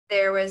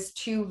there was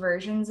two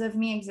versions of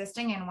me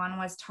existing, and one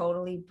was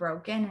totally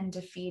broken and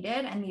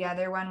defeated, and the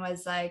other one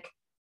was like,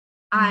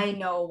 I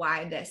know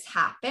why this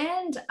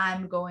happened.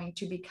 I'm going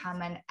to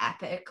become an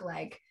epic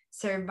like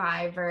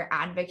survivor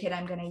advocate.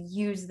 I'm going to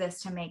use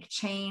this to make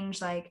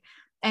change. Like,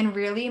 and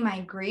really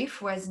my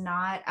grief was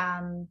not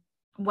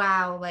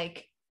wow,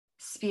 like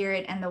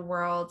spirit and the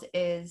world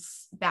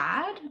is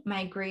bad.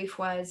 My grief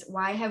was,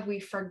 why have we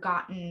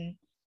forgotten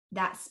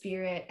that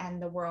spirit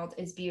and the world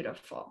is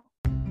beautiful?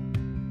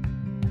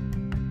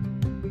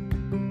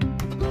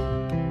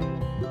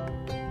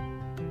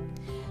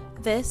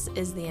 This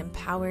is the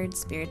Empowered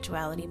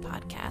Spirituality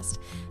Podcast,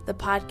 the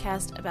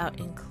podcast about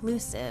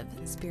inclusive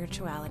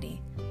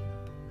spirituality.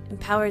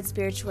 Empowered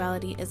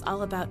spirituality is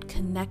all about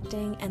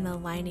connecting and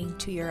aligning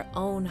to your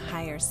own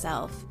higher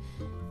self.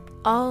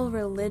 All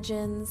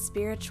religions,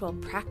 spiritual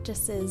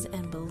practices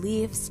and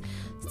beliefs,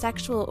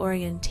 sexual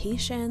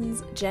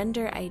orientations,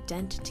 gender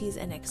identities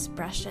and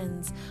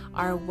expressions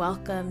are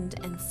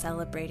welcomed and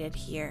celebrated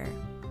here.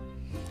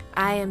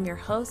 I am your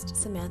host,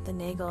 Samantha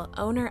Nagel,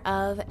 owner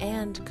of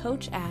and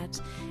coach at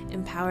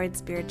Empowered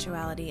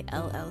Spirituality,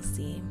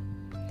 LLC.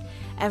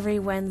 Every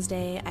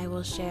Wednesday, I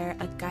will share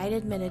a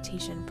guided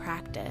meditation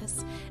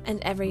practice,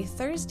 and every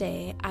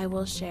Thursday, I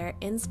will share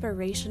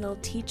inspirational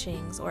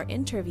teachings or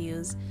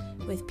interviews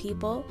with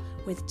people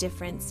with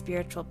different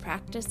spiritual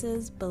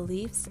practices,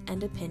 beliefs,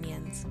 and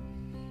opinions.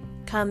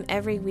 Come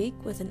every week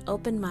with an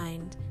open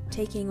mind,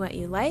 taking what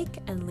you like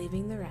and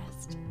leaving the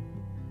rest.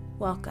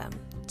 Welcome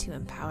to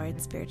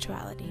Empowered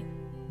Spirituality.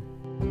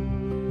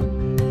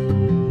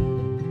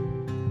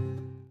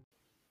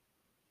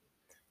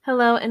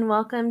 Hello and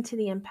welcome to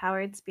the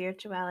Empowered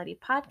Spirituality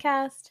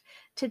Podcast.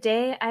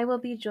 Today I will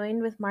be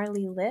joined with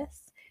Marlee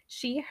Liss.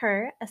 She,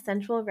 her, a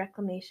sensual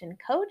reclamation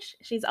coach.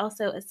 She's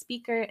also a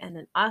speaker and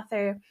an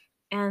author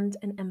and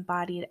an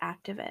embodied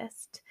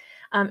activist.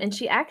 And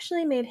she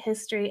actually made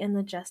history in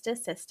the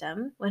justice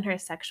system when her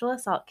sexual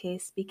assault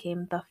case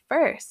became the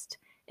first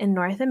in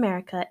North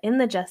America in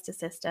the justice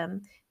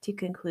system to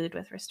conclude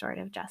with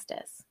restorative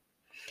justice.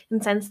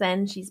 And since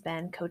then, she's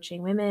been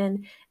coaching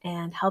women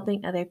and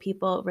helping other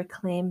people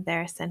reclaim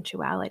their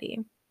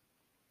sensuality.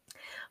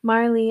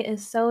 Marlee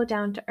is so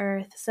down to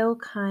earth, so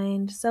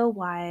kind, so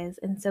wise,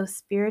 and so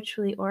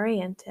spiritually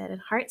oriented and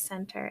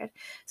heart-centered.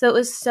 So it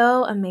was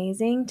so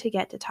amazing to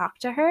get to talk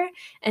to her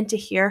and to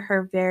hear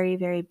her very,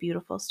 very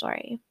beautiful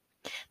story.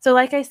 So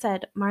like I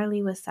said,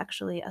 Marlee was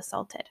sexually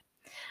assaulted.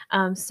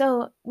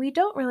 So we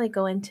don't really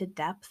go into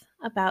depth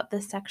about the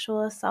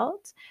sexual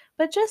assault,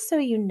 but just so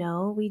you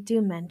know, we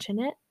do mention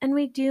it, and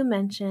we do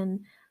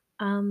mention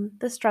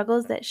the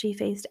struggles that she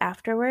faced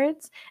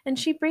afterwards, and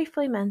she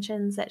briefly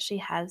mentions that she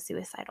has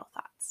suicidal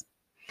thoughts.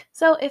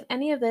 So if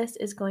any of this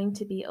is going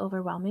to be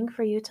overwhelming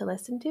for you to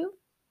listen to,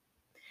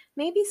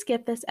 maybe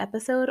skip this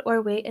episode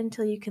or wait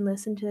until you can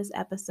listen to this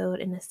episode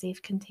in a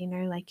safe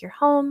container like your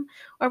home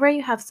or where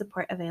you have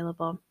support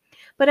available.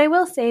 But I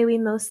will say we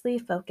mostly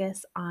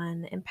focus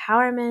on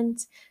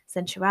empowerment,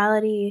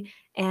 sensuality,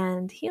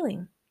 and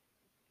healing.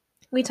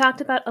 We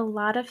talked about a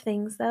lot of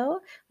things,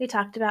 though. We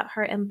talked about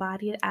her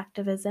embodied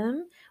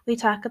activism. We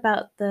talk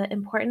about the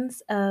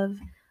importance of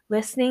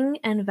listening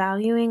and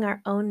valuing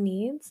our own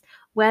needs,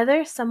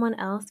 whether someone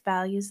else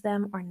values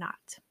them or not.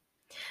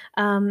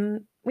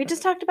 We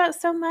just talked about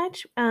so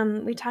much.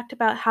 We talked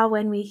about how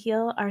when we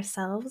heal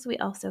ourselves, we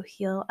also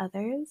heal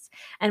others.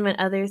 And when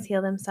others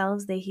heal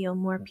themselves, they heal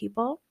more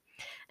people.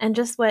 And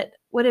just what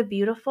a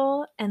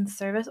beautiful and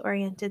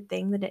service-oriented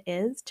thing that it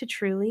is to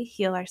truly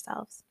heal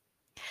ourselves.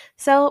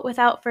 So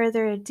without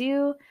further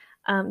ado,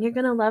 you're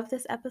going to love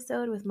this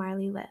episode with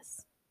Marlee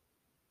Liss.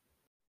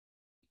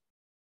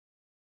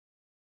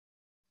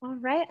 All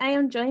right, I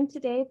am joined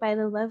today by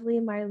the lovely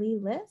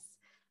Marlee Liss.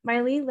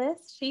 Marlee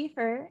Liss, she,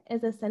 her,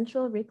 is a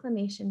sensual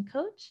reclamation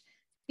coach,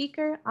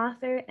 speaker,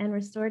 author, and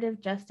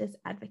restorative justice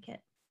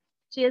advocate.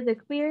 She is a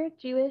queer,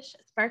 Jewish,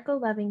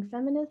 sparkle-loving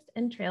feminist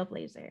and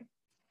trailblazer.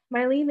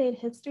 Marlee made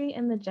history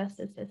in the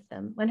justice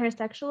system when her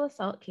sexual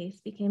assault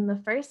case became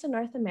the first in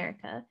North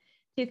America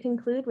to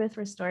conclude with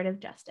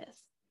restorative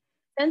justice.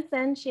 Since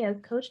then, she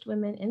has coached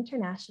women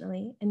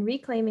internationally in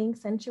reclaiming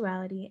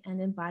sensuality and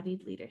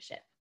embodied leadership.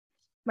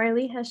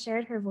 Marlee has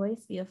shared her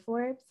voice via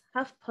Forbes,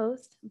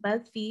 HuffPost,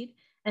 BuzzFeed,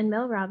 and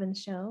Mel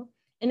Robbins' show,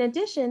 in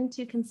addition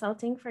to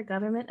consulting for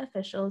government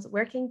officials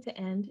working to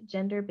end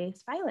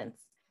gender-based violence.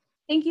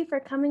 Thank you for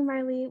coming,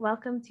 Marlee.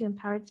 Welcome to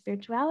Empowered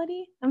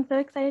Spirituality. I'm so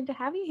excited to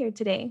have you here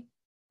today.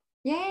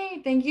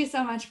 Yay! Thank you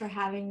so much for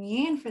having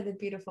me and for the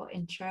beautiful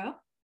intro.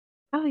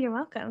 Oh, you're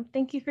welcome.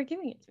 Thank you for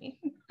giving it to me.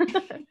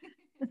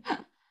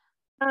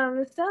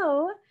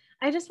 So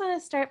I just want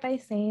to start by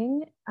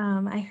saying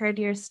I heard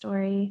your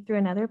story through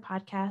another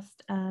podcast,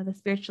 the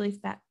Spiritually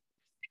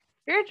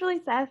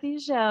Sassy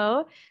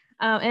Show,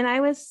 and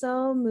I was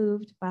so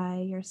moved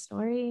by your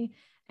story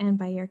and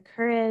by your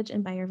courage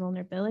and by your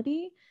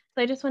vulnerability.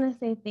 So I just want to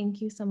say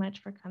thank you so much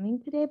for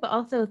coming today, but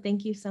also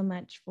thank you so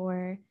much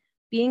for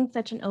being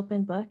such an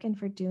open book and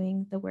for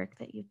doing the work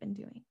that you've been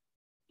doing.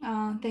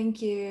 Oh,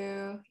 thank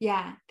you.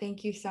 Yeah,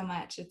 thank you so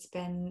much. It's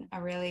been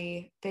a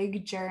really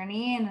big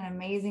journey and an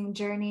amazing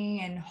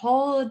journey and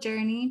whole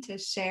journey to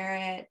share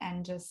it.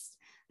 And just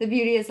the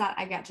beauty is that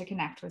I get to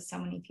connect with so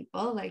many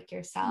people like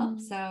yourself.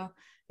 Mm. So,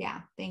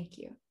 yeah, thank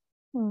you.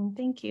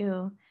 Thank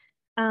you.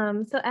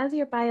 So, as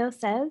your bio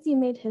says, you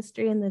made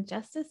history in the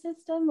justice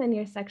system when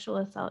your sexual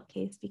assault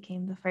case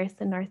became the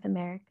first in North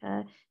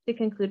America to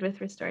conclude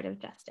with restorative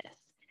justice.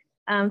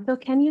 So,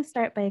 can you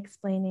start by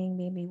explaining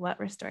maybe what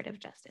restorative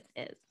justice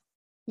is?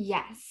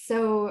 Yes.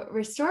 So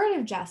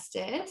restorative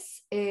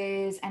justice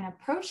is an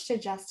approach to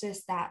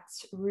justice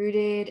that's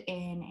rooted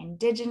in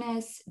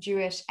Indigenous,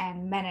 Jewish,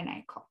 and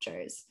Mennonite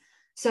cultures.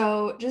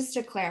 So, just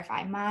to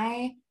clarify,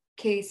 my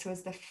case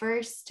was the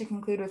first to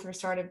conclude with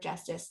restorative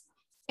justice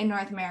in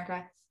North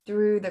America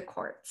through the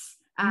courts.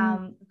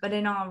 Mm. But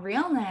in all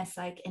realness,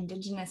 like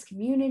Indigenous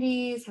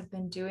communities have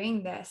been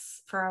doing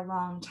this for a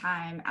long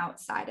time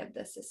outside of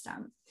the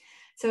system.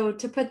 So,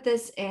 to put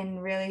this in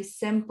really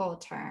simple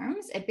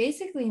terms, it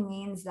basically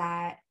means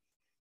that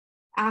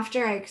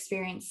after I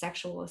experienced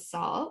sexual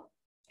assault,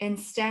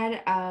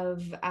 instead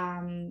of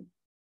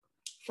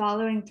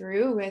following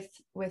through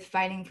with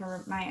fighting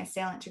for my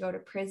assailant to go to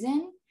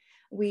prison,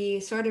 we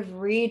sort of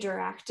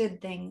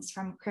redirected things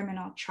from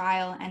criminal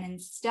trial, and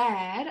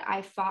instead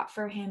I fought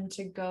for him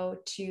to go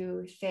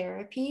to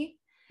therapy,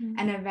 Mm.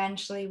 and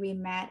eventually we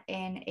met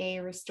in a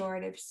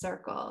restorative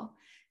circle.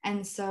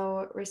 And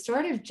so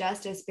restorative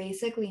justice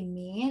basically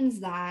means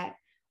that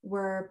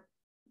we're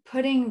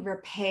putting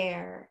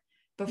repair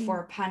Mm.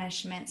 before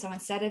punishment. So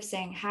instead of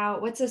saying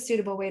what's a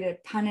suitable way to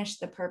punish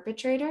the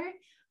perpetrator,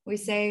 we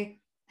say,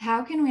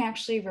 how can we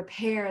actually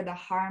repair the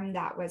harm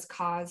that was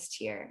caused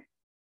here?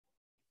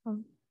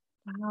 Oh,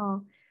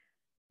 wow.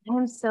 I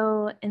am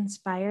so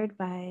inspired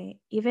by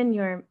even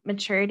your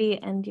maturity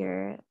and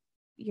your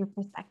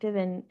perspective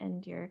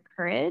and your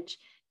courage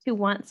to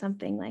want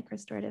something like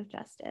restorative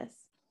justice.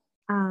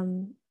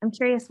 I'm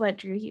curious what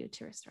drew you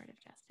to restorative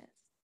justice.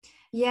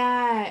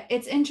 Yeah,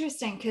 it's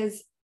interesting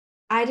because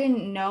I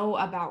didn't know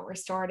about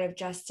restorative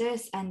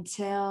justice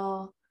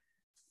until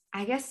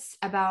I guess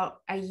about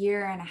a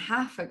year and a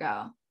half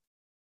ago.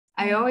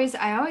 Mm.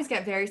 I always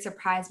get very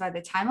surprised by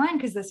the timeline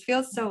because this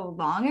feels so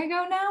long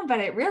ago now, but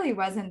it really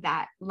wasn't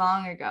that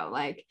long ago.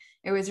 Like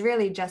it was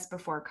really just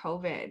before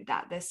COVID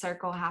that this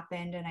circle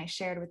happened and I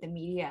shared with the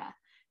media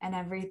and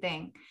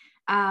everything.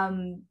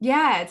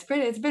 Yeah, it's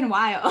been a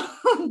while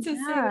to say the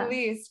Yeah.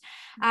 least.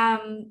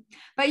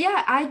 But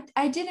yeah,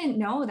 I didn't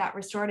know that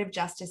restorative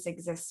justice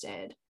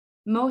existed.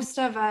 Most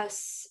of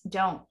us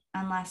don't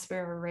unless we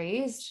were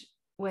raised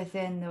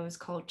within those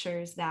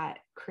cultures that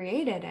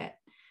created it.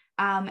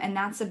 And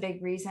that's a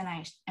big reason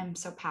I am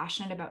so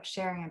passionate about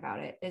sharing about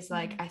it is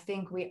like, Mhm. I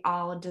think we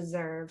all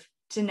deserve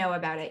to know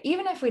about it.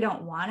 Even if we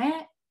don't want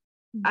it,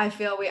 I Mhm.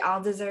 feel we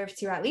all deserve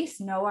to at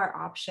least know our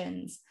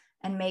options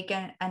and make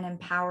an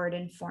empowered,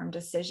 informed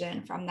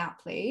decision from that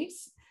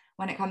place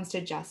when it comes to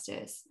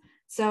justice.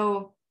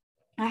 So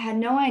I had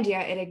no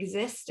idea it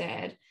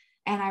existed.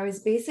 And I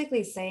was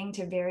basically saying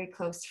to very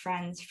close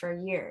friends for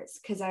years,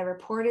 because I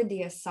reported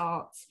the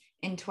assaults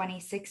in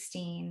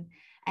 2016.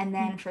 And Mhm.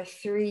 then for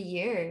 3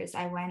 years,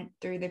 I went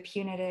through the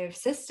punitive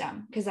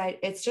system because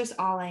it's just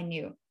all I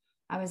knew.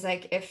 Yeah. I was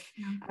like,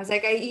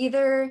 I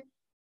either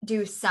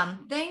do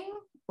something,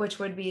 which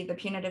would be the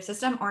punitive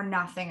system, or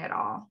nothing at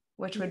all,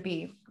 which would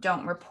be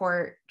don't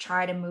report,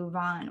 try to move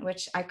on,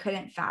 which I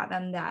couldn't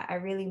fathom that. I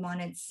really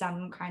wanted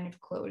some kind of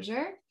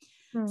closure.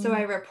 So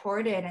I Mm.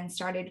 reported and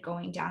started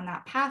going down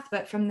that path.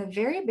 But from the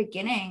very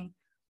beginning,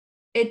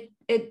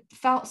 it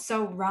felt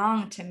so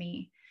wrong to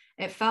me.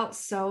 It felt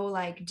so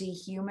like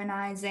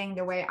dehumanizing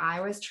the way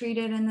I was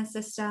treated in the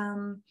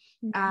system.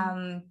 Mhm.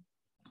 Um,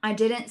 I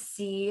didn't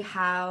see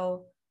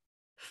how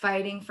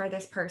fighting for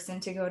this person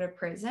to go to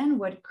prison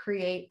would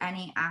create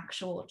any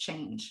actual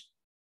change.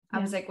 I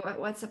Yeah. was like,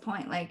 what's the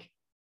point? Like,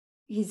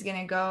 he's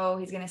going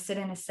to sit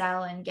in a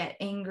cell and get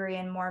angry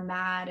and more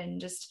mad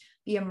and just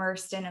be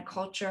immersed in a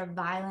culture of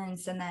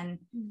violence and then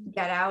Mhm.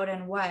 get out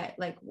and what?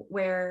 Like,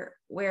 where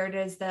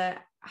does the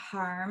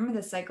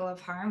cycle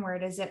of harm, where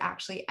does it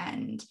actually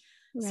end?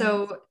 Right.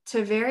 So,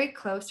 to very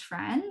close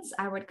friends,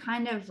 I would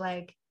kind of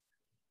like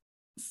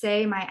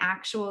say my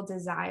actual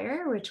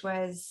desire, which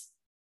was,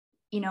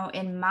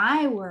 in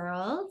my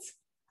world,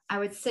 I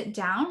would sit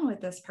down with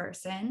this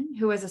person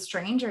who was a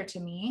stranger to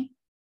me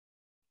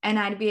and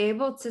I'd be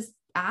able to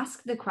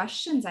ask the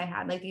questions I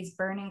had, like these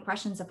burning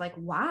questions of like,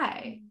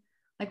 why?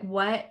 Like,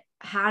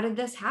 how did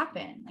this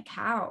happen? Like,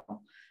 how?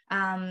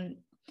 Um,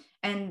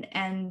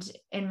 and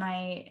in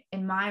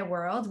my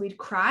world, we'd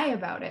cry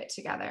about it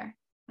together.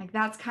 Like,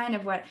 that's kind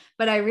of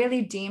but I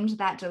really deemed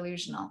that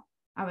delusional.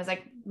 I was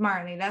like,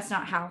 Marlee, that's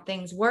not how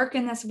things work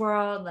in this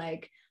world.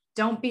 Like,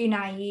 don't be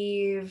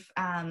naive.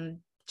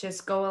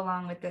 Just go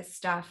along with this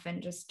stuff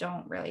and just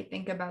don't really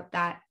think about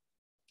that.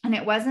 And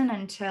it wasn't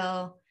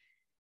until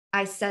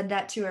I said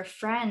that to a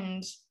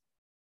friend,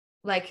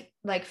 like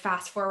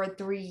fast forward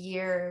 3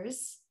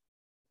 years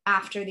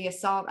after the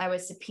assault, I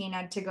was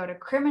subpoenaed to go to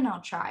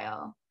criminal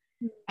trial.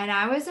 Mhm. And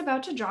I was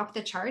about to drop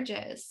the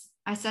charges.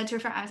 I said to a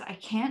friend, I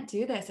can't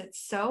do this.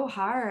 It's so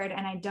hard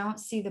and I don't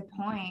see the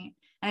point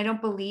and I don't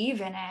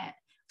believe in it.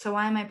 So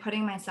why am I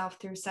putting myself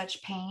through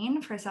such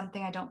pain for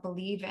something I don't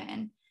believe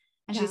in?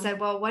 And she Yeah. said,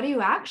 well, what do you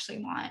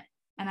actually want?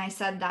 And I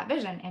said, that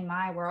vision. In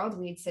my world,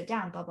 we'd sit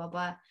down, blah, blah,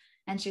 blah.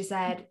 And she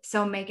said,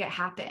 so make it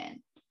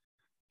happen.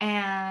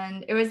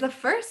 And it was the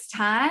first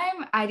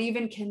time I'd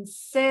even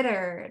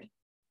considered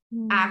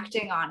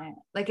acting on it.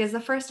 Like, it's the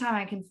first time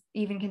I can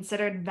even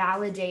considered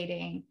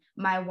validating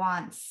my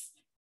wants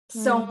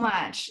so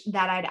much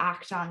that I'd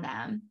act on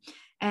them.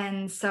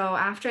 And so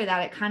after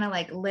that, it kind of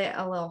like lit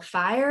a little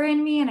fire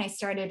in me and I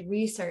started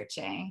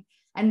researching.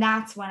 And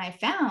that's when I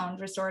found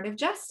restorative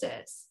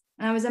justice.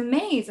 And I was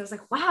amazed. I was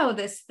like, wow,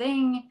 this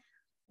thing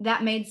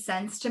that made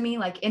sense to me,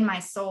 like in my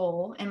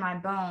soul, in my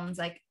bones,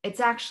 like it's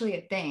actually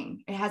a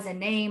thing. It has a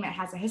name, it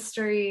has a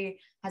history,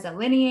 has a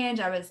lineage.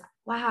 I was,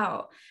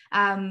 wow.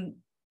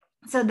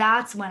 So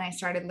that's when I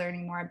started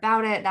learning more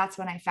about it. That's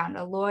when I found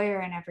a lawyer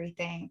and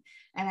everything.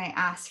 And I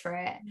asked for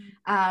it.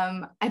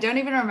 I don't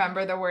even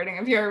remember the wording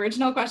of your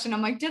original question.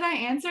 I'm like, did I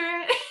answer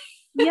it?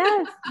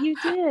 Yes, you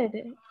did.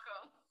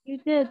 You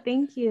did.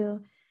 Thank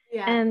you.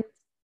 Yeah. And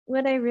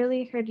what I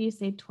really heard you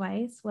say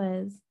twice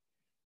was,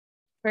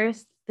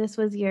 first, this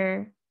was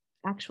your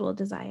actual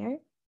desire.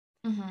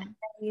 Mm-hmm. And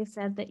you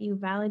said that you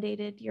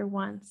validated your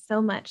wants so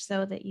much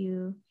so that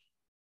you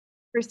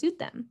pursued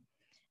them.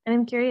 And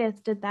I'm curious,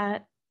 did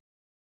that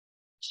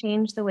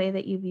change the way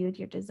that you viewed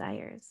your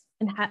desires?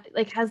 And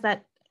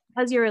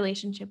has your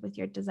relationship with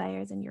your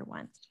desires and your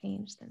wants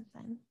changed since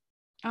then?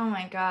 Oh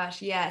my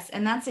gosh, yes.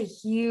 And that's a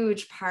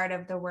huge part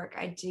of the work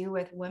I do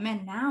with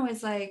women now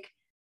is like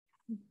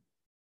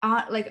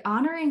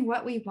honoring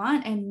what we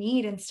want and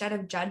need instead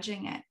of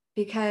judging it.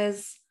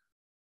 Because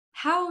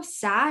how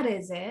sad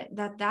is it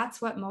that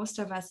that's what most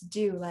of us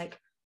do? Like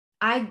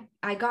I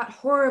got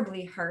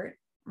horribly hurt,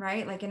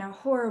 right? Like in a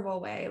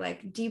horrible way,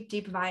 like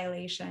deep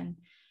violation.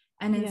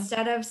 And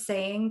instead of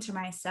saying to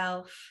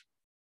myself,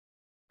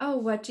 oh,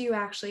 what do you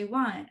actually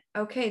want?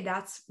 Okay,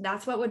 that's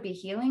what would be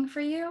healing for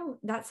you.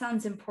 That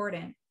sounds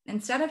important.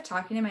 Instead of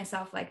talking to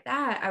myself like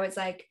that, I was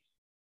like,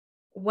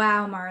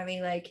 wow, Marlee,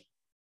 like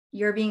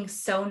you're being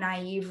so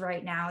naive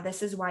right now.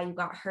 This is why you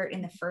got hurt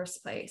in the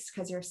first place,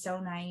 because you're so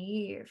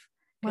naive,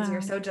 because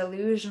you're so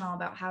delusional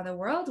about how the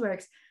world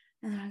works.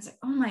 And I was like,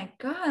 oh my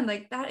God,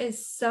 like that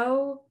is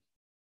so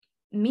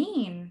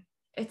mean.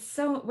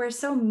 We're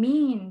so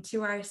mean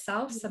to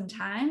ourselves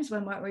sometimes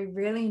when what we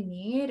really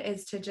need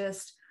is to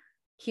just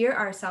hear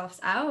ourselves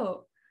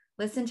out,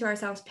 listen to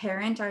ourselves,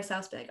 parent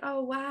ourselves, be like,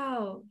 oh,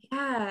 wow,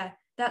 yeah,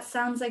 that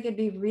sounds like it'd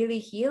be really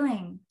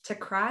healing to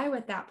cry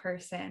with that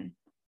person.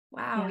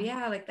 Wow,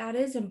 yeah, like that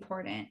is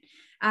important.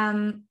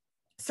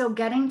 So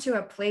getting to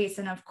a place,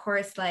 and of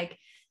course, like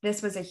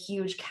this was a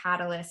huge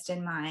catalyst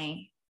in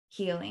my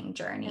healing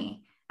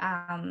journey.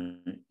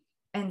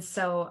 And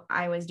so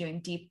I was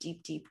doing deep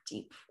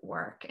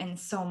work in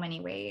so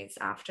many ways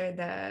after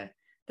the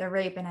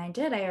rape. And I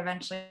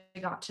eventually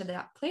got to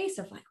that place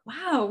of like,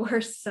 wow,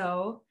 we're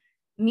so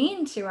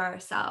mean to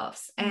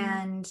ourselves.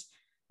 And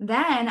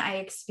then I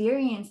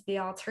experienced the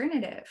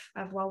alternative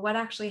of, well, what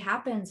actually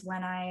happens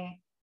when I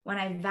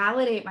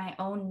validate my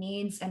own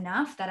needs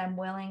enough that I'm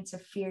willing to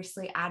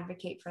fiercely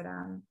advocate for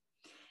them.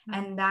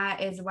 And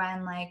that is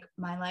when like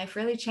my life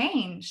really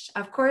changed.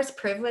 Of course,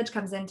 privilege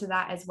comes into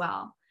that as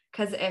well.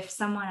 Because if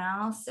someone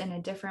else in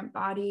a different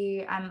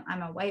body,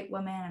 I'm a white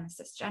woman, I'm a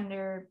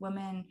cisgender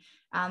woman.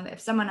 If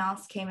someone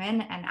else came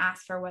in and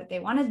asked for what they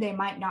wanted, they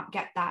might not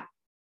get that,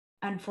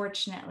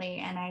 unfortunately.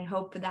 And I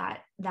hope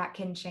that that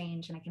can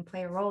change and I can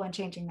play a role in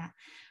changing that.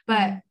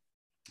 But,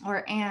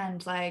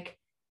 like,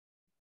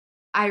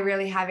 I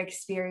really have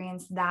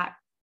experienced that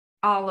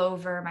all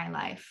over my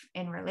life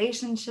in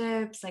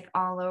relationships, like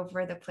all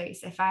over the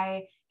place. If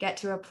I get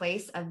to a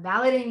place of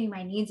validating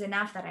my needs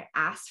enough that I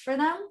ask for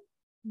them,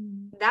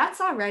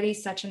 that's already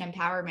such an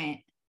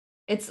empowerment.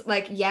 It's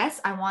like, yes,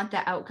 I want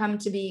the outcome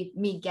to be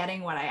me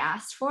getting what I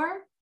asked for,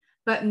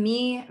 but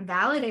me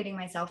validating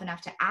myself enough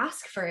to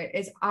ask for it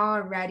is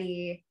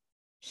already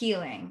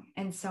healing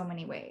in so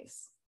many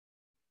ways.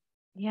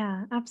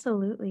 Yeah,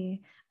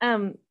 absolutely.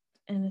 And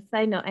a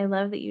side note, I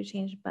love that you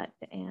changed but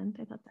to and.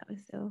 I thought that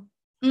was so,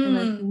 I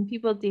love when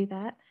people do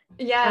that.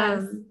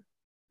 Yes.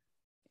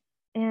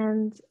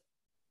 And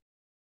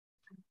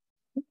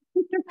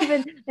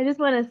I just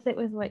want to sit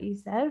with what you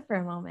said for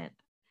a moment.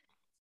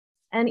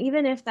 And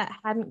even if that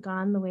hadn't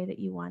gone the way that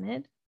you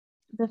wanted,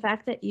 the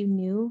fact that you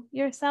knew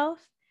yourself,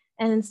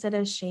 and instead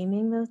of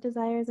shaming those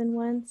desires and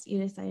wants, you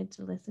decided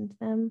to listen to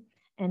them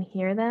and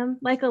hear them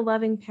like a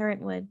loving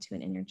parent would to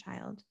an inner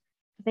child.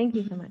 Thank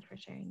you so much for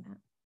sharing that.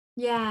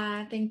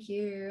 Yeah, thank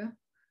you.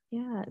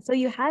 Yeah. So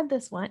you had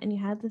this want and you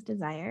had this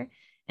desire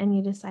and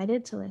you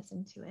decided to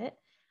listen to it.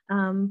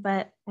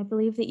 But I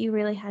believe that you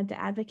really had to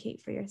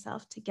advocate for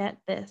yourself to get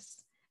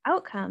this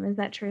outcome. Is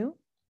that true?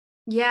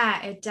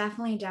 Yeah, it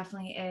definitely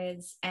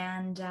is.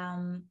 And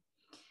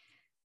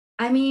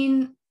I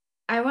mean,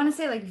 I want to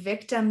say like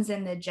victims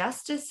in the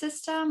justice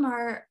system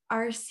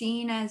are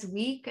seen as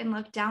weak and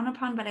looked down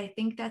upon, but I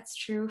think that's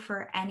true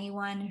for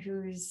anyone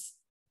who's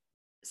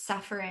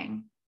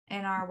suffering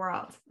in our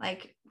world.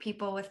 Like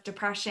people with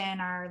depression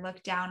are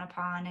looked down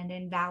upon and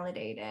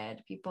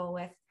invalidated, people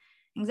with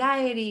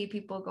anxiety,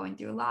 people going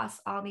through loss,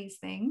 all these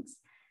things.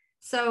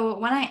 So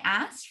when I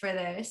asked for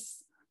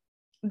this,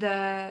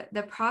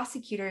 the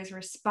prosecutor's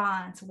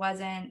response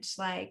wasn't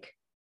like,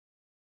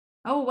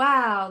 oh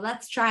wow,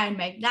 let's try and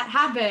make that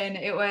happen.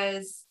 It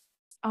was,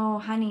 oh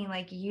honey,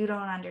 like you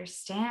don't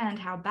understand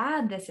how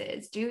bad this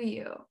is, do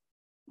you?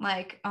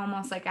 Like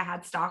almost like I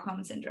had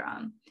Stockholm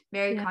syndrome,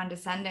 very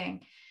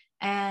condescending.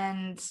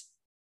 And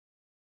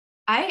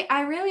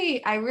I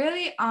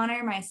really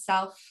honor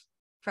myself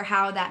for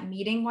how that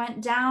meeting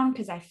went down,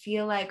 because I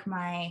feel like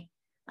my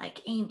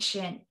like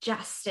ancient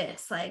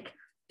justice, like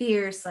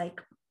fierce,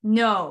 like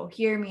no,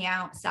 hear me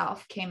out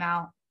self came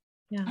out.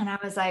 And I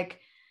was like,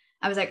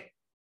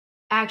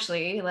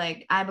 actually,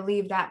 like I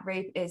believe that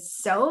rape is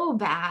so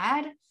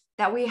bad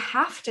that we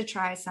have to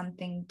try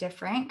something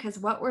different, because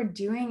what we're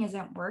doing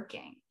isn't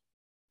working.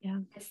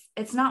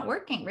 It's not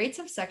working. Rates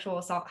of sexual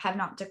assault have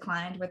not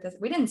declined with this.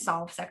 We didn't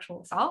solve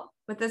sexual assault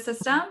with the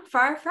system.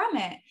 Far from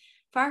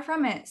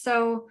it.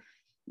 So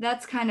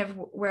that's kind of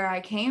where I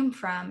came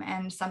from.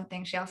 And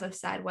something she also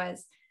said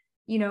was,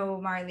 you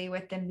know, Marlee,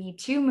 with the Me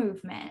Too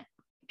movement,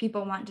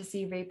 people want to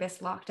see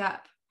rapists locked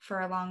up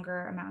for a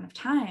longer amount of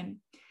time.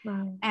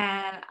 Wow.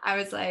 And I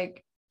was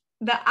like,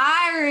 the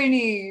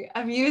irony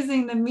of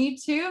using the Me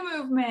Too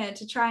movement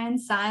to try and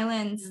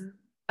silence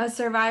a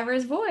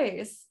survivor's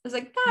voice. I was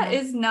like, that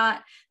is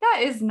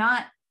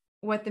not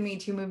what the Me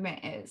Too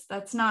movement is.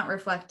 That's not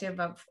reflective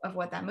of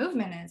what that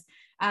movement is.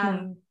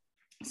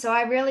 So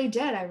I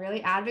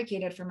really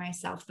advocated for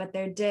myself, but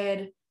there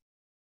did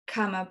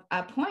come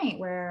a point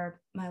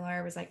where my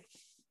lawyer was like,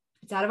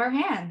 it's out of our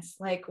hands.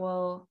 Like,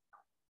 we'll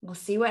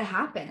see what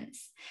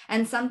happens.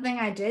 And something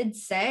I did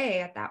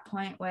say at that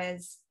point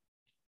was,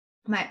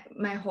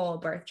 my whole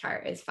birth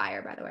chart is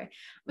fire, by the way.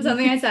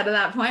 Something I said at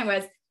that point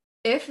was,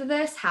 if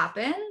this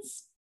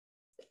happens,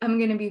 I'm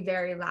going to be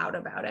very loud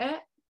about it.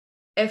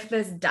 If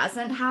this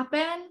doesn't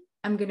happen,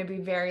 I'm going to be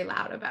very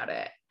loud about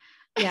it.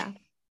 Yeah.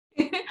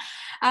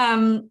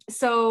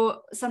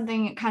 So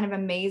something kind of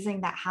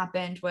amazing that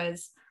happened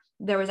was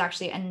there was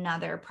actually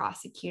another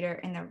prosecutor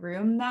in the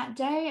room that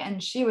day,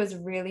 and she was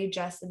really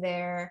just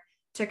there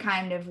to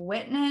kind of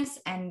witness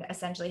and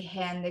essentially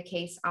hand the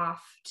case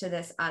off to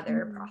this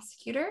other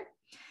prosecutor.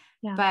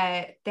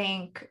 But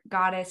thank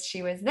goddess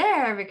she was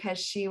there, because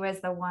she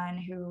was the one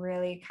who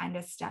really kind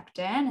of stepped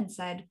in and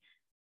said,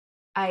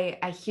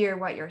 I hear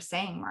what you're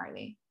saying,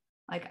 Marlee.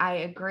 Like, I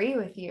agree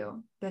with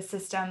you. The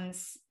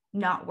system's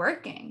not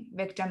working.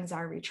 Victims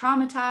are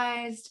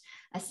re-traumatized.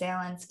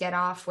 Assailants get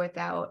off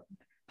without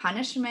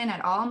punishment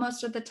at all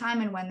most of the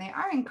time. And when they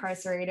are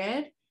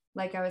incarcerated,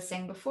 like I was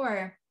saying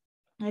before,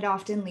 it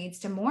often leads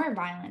to more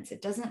violence.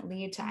 It doesn't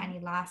lead to any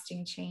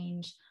lasting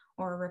change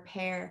or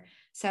repair.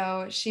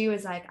 So she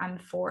was like, I'm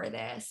for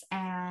this.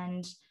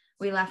 And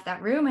we left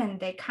that room and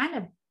they kind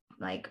of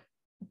like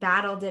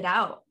battled it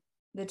out.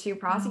 The two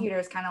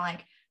prosecutors kind of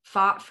like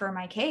fought for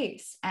my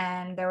case.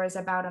 And there was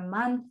about a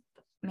month,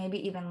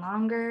 maybe even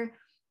longer,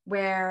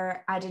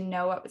 where I didn't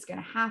know what was going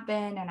to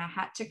happen. And I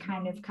had to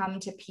kind of come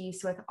to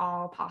peace with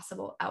all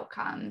possible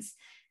outcomes.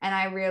 And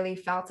I really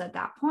felt at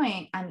that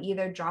point, I'm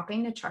either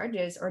dropping the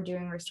charges or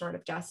doing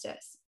restorative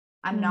justice.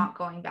 I'm not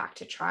going back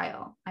to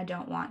trial. I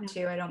don't want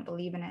to. I don't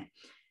believe in it.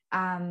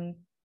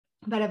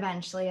 But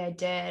eventually I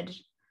did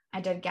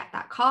get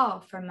that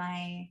call from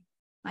my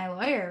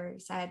lawyer who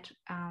said,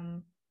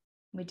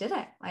 we did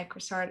it. Like,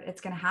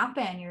 it's going to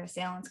happen. Your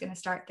assailant's going to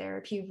start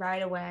therapy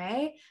right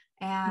away.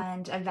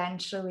 And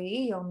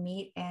eventually you'll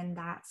meet in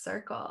that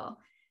circle.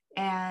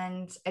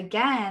 And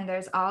again,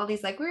 there's all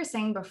these, like we were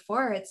saying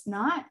before, it's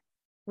not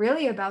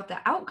really about the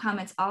outcome.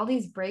 It's all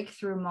these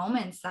breakthrough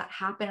moments that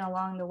happen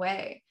along the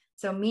way.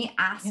 So me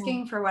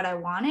asking for what I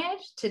wanted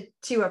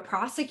to a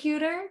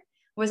prosecutor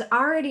was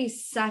already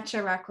such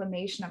a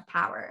reclamation of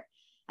power.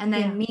 And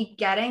then me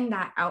getting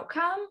that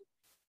outcome,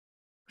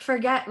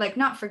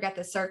 not forget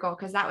the circle,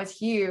 because that was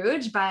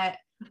huge, but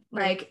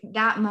like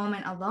that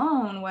moment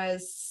alone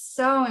was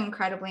so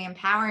incredibly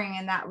empowering.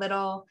 And that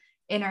little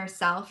inner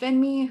self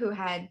in me who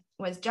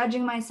was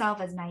judging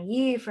myself as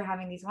naive for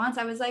having these wants,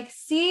 I was like,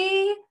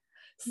 see,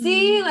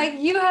 like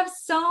you have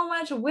so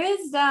much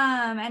wisdom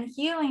and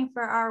healing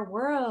for our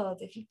world.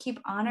 If you keep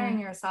honoring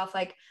yourself,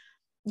 like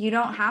you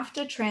don't have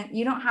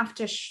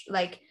to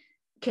like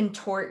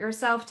contort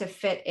yourself to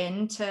fit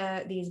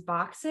into these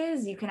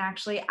boxes. You can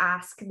actually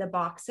ask the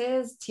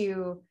boxes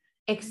to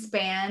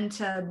expand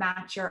to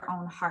match your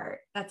own heart.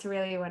 That's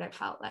really what it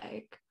felt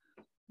like.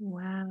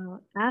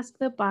 Wow. Ask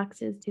the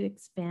boxes to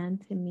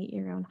expand to meet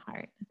your own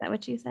heart. Is that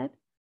what you said?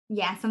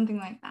 Yeah, something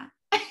like that.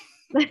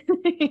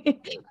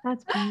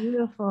 That's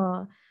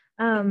beautiful.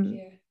 Thank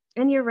you.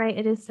 And you're right.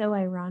 It is so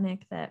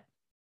ironic that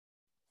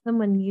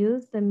someone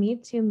used the Me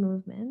Too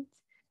movement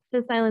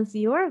to silence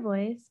your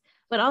voice,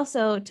 but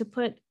also to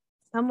put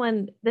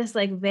this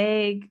like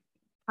vague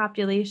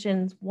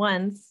populations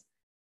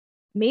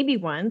maybe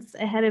once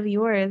ahead of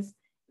yours,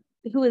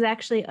 who was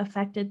actually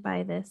affected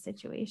by this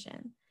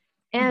situation.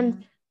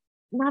 And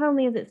not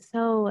only is it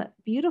so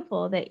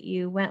beautiful that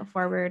you went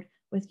forward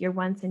with your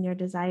wants and your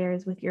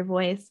desires with your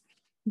voice,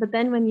 but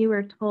then when you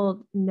were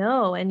told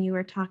no and you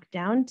were talked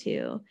down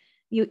to,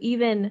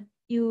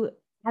 you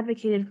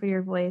advocated for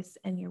your voice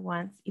and your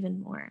wants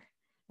even more.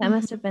 That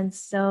must have been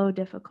so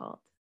difficult.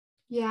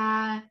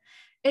 Yeah,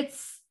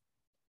 it's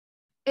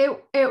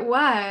it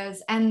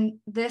was, and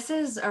this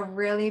is a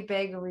really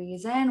big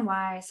reason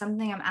why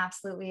something I'm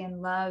absolutely in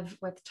love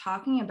with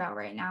talking about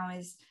right now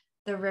is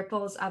the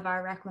ripples of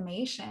our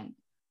reclamation.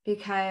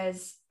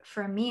 Because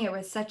for me, it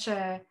was such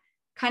a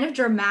kind of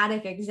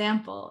dramatic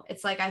example.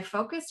 It's like I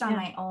focused on Yeah.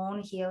 my own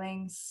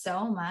healing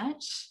so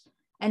much.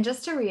 And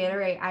just to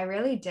reiterate, I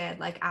really did.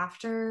 Like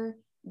after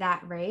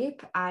that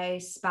rape, I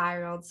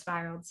spiraled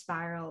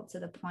to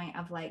the point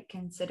of like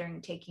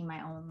considering taking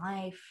my own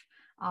life,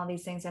 all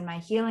these things, and my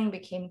healing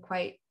became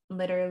quite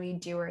literally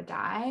do or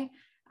die.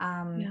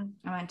 Yeah.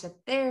 I went to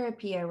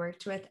therapy. I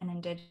worked with an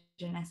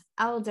indigenous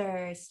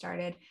elder. I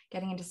started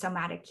getting into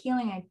somatic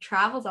healing. I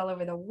traveled all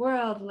over the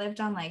world, lived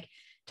on like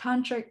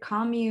tantric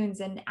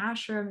communes and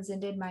ashrams,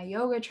 and did my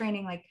yoga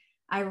training. Like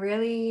I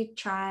really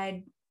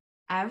tried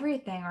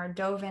everything or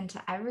dove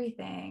into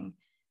everything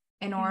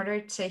in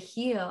order to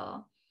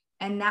heal.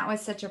 And that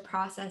was such a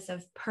process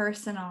of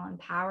personal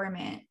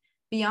empowerment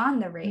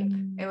beyond the rape.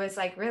 It was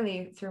like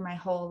really through my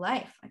whole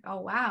life, like,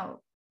 oh,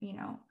 wow,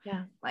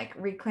 Yeah. like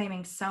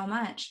reclaiming so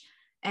much.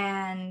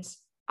 And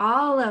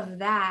all of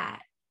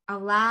that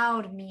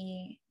allowed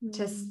me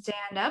to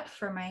stand up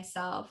for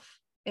myself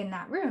in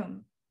that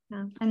room.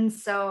 Yeah. And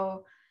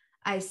so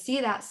I see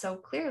that so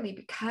clearly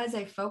because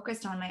I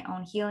focused on my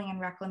own healing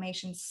and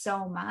reclamation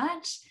so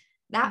much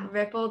that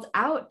rippled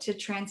out to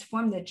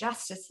transform the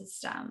justice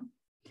system.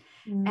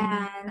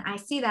 And I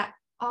see that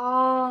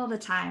all the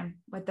time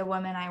with the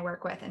women I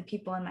work with and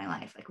people in my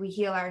life. Like we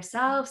heal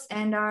ourselves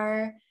and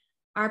our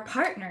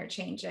partner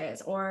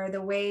changes, or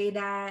the way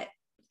that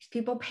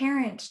people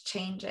parent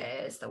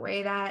changes, the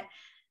way that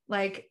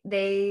like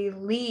they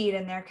lead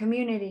in their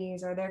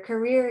communities or their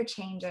career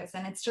changes.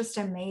 And it's just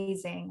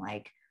amazing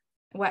like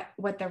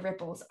what the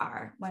ripples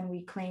are when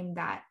we claim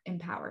that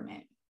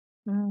empowerment.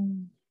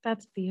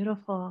 That's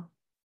beautiful.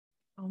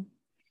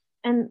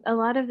 And a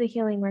lot of the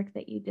healing work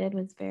that you did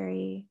was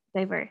very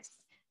diverse.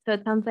 So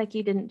it sounds like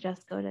you didn't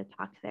just go to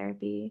talk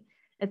therapy.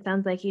 It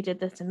sounds like you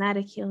did the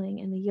somatic healing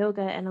and the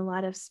yoga and a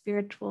lot of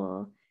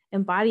spiritual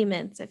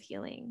embodiments of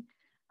healing.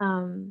 What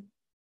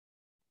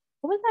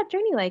was that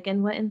journey like,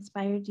 and what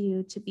inspired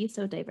you to be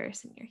so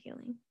diverse in your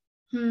healing?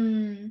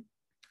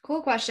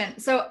 Cool question.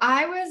 So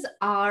I was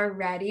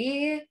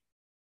already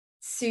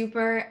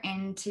super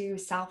into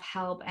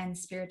self-help and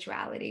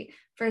spirituality.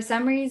 For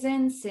some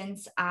reason,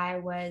 since I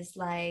was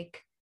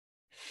like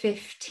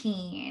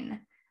 15,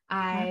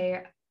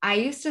 I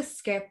used to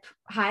skip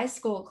high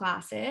school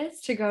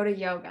classes to go to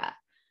yoga.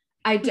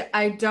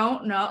 I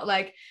don't know,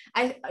 like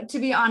to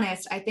be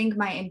honest, I think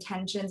my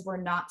intentions were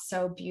not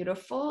so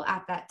beautiful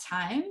at that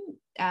time.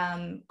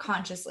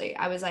 Consciously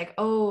I was like,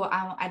 oh,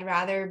 I'd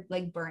rather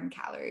like burn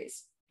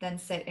calories than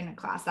sit in a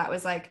class. That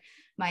was like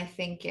my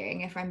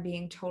thinking, if I'm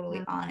being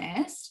totally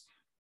honest.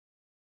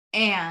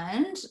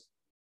 And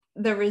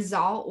the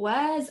result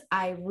was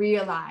I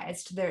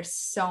realized there's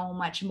so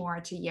much more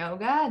to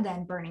yoga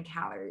than burning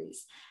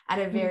calories at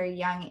a very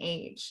young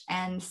age.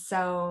 And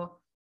so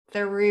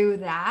through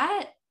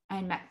that,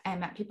 I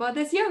met people at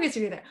this yoga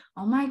studio that,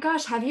 oh my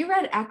gosh, have you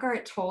read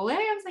Eckhart Tolle?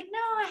 I was like, no,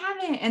 I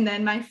haven't. And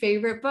then my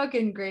favorite book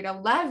in grade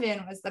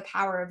 11 was The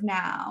Power of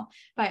Now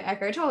by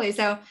Eckhart Tolle.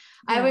 So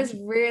I was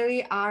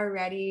really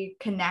already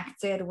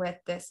connected with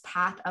this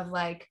path of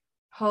like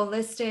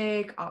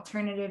holistic,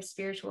 alternative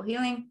spiritual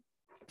healing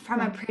from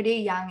a pretty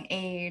young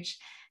age.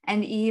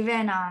 And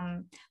even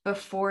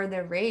before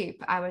the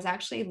rape, I was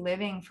actually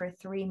living for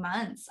 3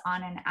 months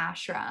on an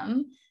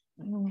ashram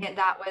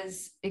that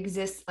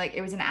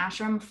it was an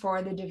ashram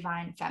for the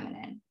divine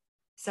feminine.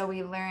 So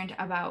we learned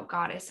about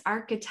goddess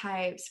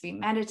archetypes, we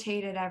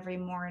meditated every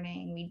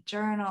morning, we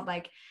journaled,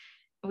 like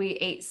we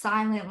ate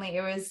silently.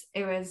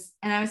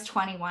 And I was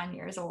 21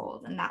 years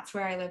old, and that's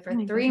where I lived for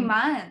 3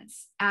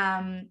 months.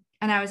 And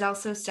I was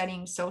also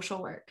studying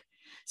social work.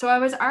 So I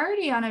was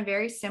already on a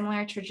very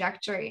similar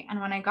trajectory. And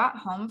when I got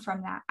home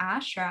from that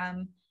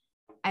ashram,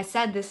 I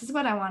said, this is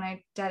what I want to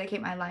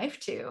dedicate my life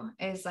to,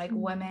 is like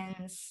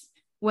women's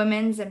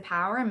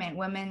empowerment,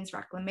 women's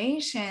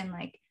reclamation,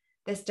 like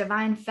this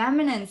divine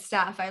feminine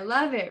stuff. I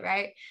love it.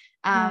 Right.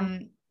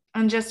 And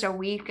just a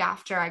week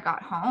after I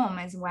got home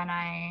is when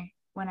I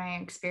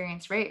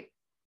experienced rape.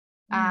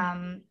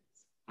 And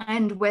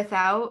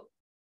without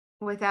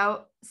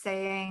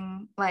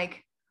saying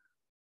like,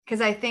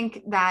 because I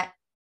think that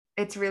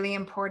it's really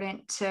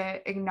important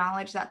to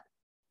acknowledge that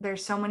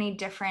there's so many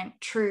different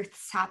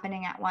truths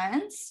happening at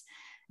once.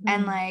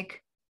 And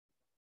like,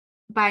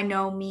 by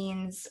no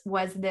means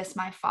was this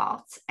my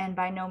fault. And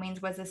by no means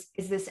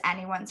is this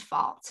anyone's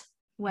fault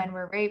when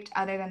we're raped,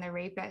 other than the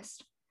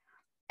rapist.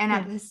 And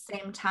at the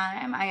same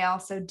time, I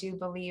also do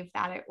believe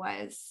that it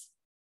was,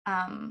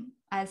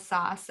 as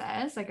Saw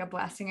says, like a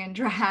blessing in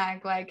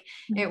drag. Like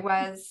it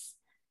was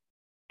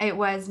it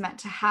was meant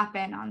to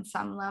happen on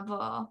some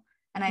level.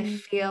 And I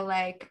feel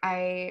like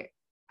I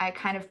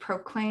kind of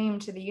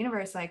proclaimed to the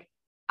universe, like,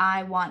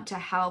 I want to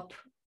help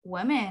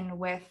women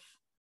with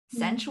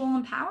sensual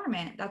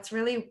empowerment. That's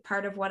really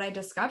part of what I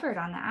discovered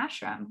on the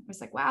ashram. It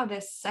was like, wow,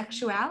 this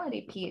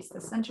sexuality piece, the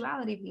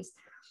sensuality piece.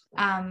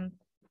 And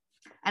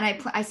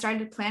I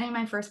started planning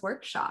my first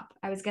workshop.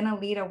 I was going to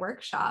lead a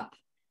workshop.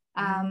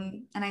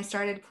 And I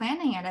started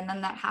planning it. And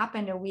then that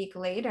happened a week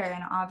later.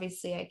 And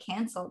obviously I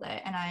canceled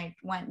it. And I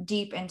went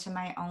deep into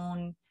my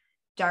own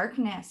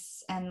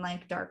darkness and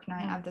like dark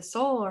night of the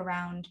soul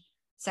around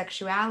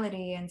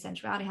sexuality and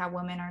sensuality, how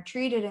women are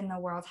treated in the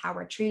world, how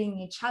we're treating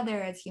each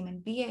other as human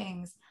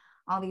beings,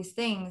 all these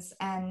things.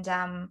 And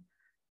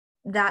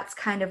that's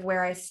kind of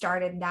where I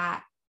started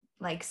that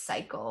like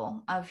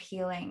cycle of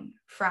healing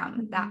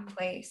from that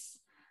place.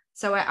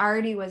 So I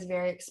already was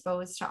very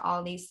exposed to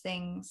all these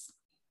things.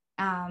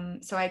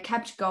 So I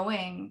kept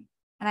going,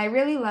 and I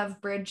really love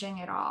bridging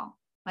it all,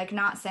 like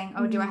not saying,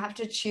 oh, do I have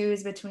to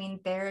choose between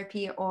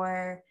therapy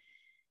or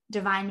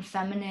divine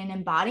feminine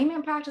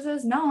embodiment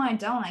practices? No, I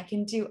don't. I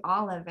can do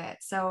all of it.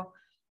 So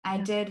I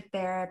did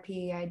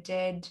therapy, I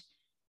did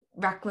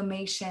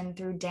reclamation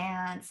through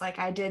dance, like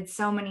I did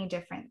so many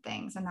different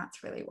things, and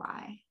that's really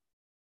why.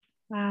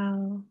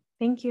 Wow.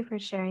 Thank you for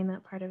sharing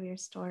that part of your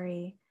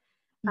story.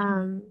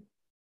 And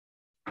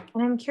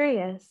I'm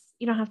curious,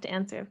 you don't have to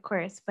answer, of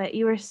course, but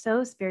you were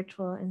so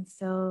spiritual and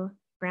so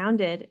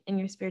grounded in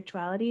your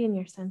spirituality and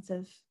your sense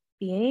of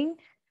being.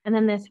 And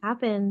then this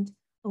happened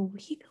a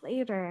week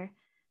later.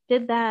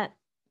 Did that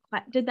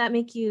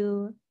make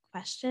you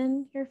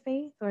question your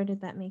faith, or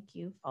did that make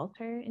you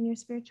falter in your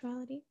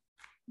spirituality?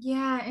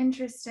 Yeah,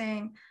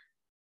 interesting.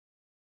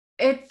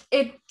 It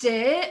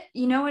did.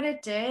 You know what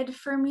it did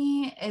for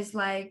me is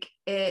like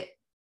it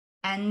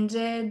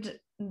ended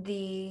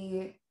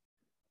the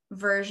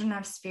version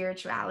of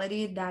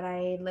spirituality that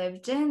I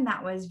lived in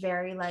that was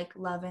very like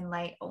love and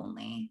light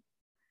only.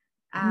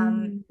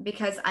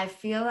 Because I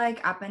feel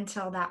like up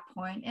until that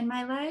point in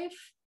my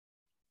life,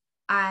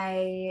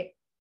 I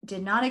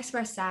did not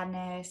express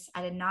sadness.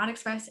 I did not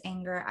express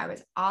anger. I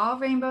was all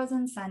rainbows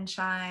and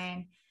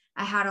sunshine.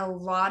 I had a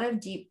lot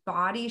of deep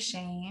body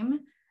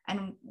shame.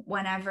 And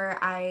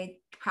whenever I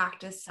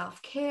practiced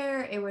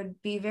self-care, it would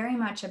be very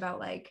much about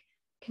like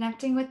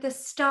connecting with the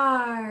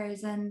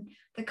stars and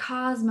the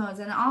cosmos,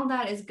 and all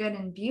that is good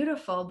and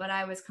beautiful. But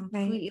I was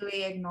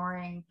completely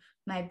ignoring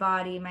my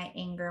body, my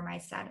anger, my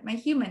sad, my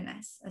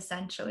humanness,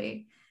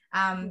 essentially.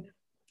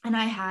 And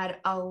I had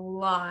a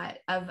lot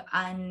of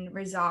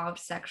unresolved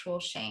sexual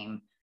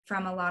shame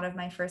from a lot of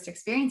my first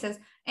experiences.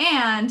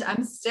 And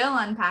I'm still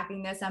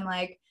unpacking this. I'm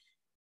like,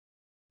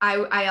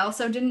 I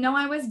also didn't know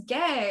I was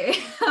gay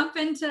up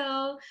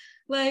until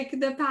like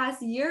the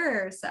past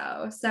year or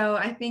so. So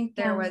I think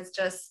there was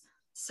just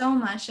so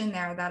much in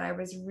there that I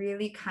was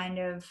really kind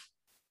of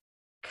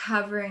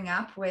covering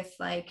up with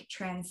like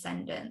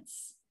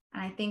transcendence.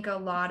 And I think a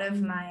lot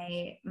of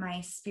my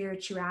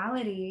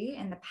spirituality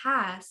in the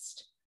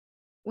past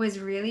was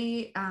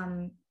really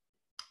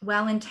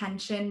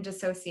well-intentioned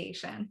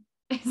dissociation,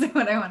 is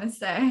what I want to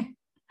say.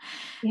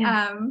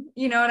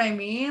 You know what I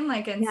mean?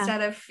 Like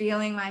instead of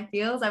feeling my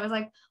feels, I was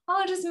like,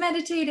 oh, I'll just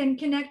meditate and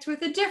connect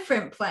with a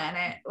different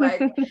planet.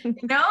 Like, you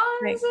know,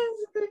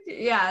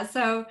 yeah.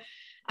 So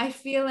I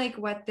feel like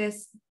what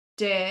this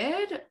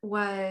did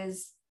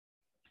was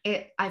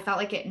I felt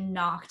like it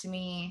knocked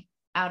me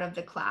out of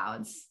the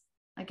clouds.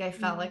 Like I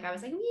felt like I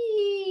was like,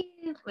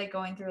 wee, like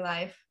going through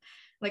life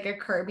like a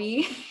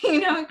Kirby, you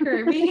know, a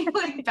Kirby,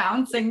 like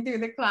bouncing through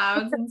the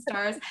clouds and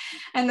stars.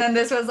 And then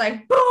this was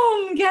like,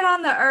 boom, get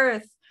on the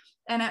earth.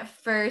 And at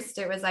first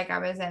it was like I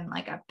was in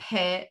like a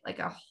pit, like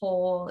a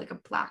hole, like a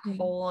black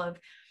hole of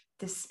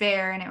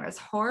despair, and it was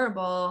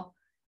horrible.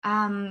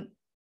 But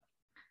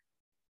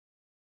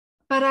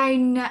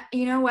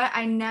you know what?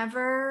 I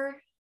never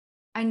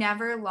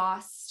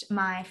lost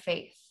my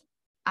faith.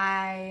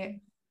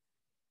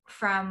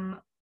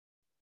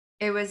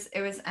 It was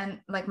and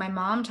like my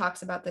mom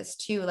talks about this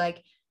too,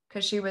 like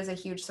because she was a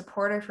huge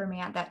supporter for me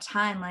at that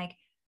time. Like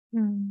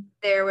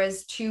there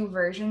was two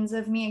versions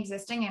of me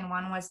existing, and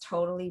one was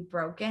totally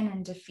broken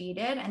and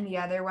defeated, and the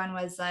other one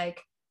was like,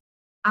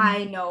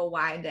 I know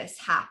why this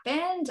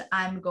happened.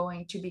 I'm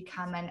going to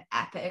become an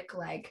epic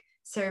like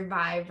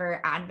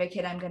survivor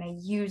advocate. I'm going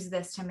to use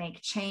this to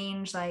make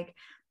change. Like,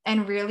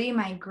 and really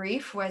my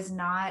grief was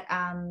not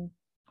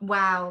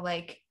wow,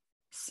 like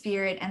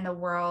spirit and the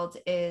world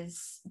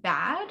is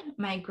bad.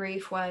 My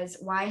grief was,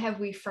 why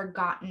have we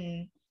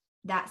forgotten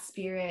that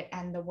spirit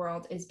and the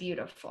world is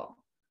beautiful?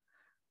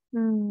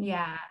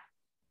 Yeah.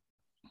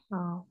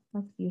 Oh,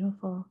 that's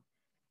beautiful.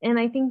 And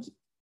I think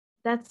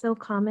that's so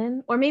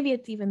common, or maybe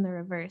it's even the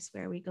reverse,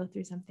 where we go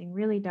through something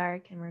really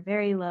dark and we're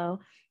very low,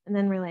 and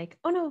then we're like,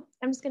 oh no,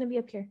 I'm just going to be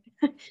up here.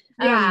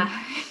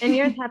 Yeah. And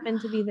yours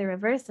happened to be the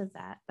reverse of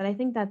that, but I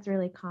think that's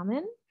really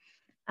common.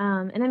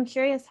 And I'm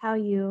curious how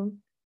you,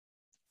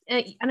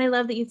 and I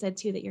love that you said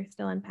too that you're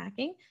still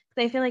unpacking,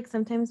 because I feel like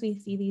sometimes we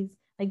see these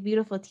like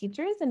beautiful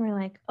teachers, and we're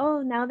like,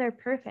 oh, now they're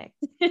perfect.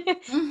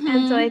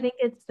 And so I Mm-hmm. think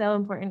it's so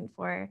important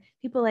for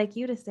people like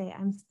you to say,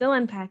 I'm still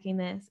unpacking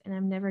this and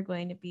I'm never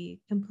going to be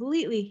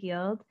completely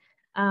healed.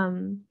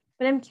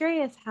 But I'm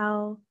curious,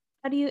 how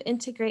do you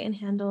integrate and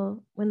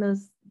handle when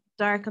those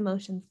dark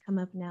emotions come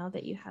up now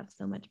that you have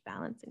so much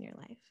balance in your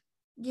life?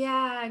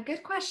 Yeah,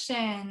 good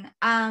question.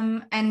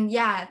 And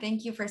yeah,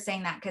 thank you for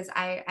saying that, because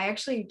I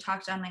actually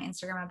talked on my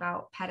Instagram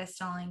about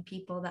pedestaling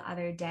people the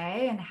other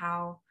day and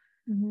how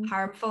Mm-hmm.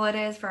 harmful it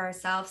is for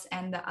ourselves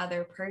and the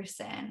other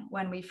person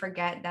when we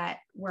forget that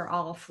we're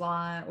all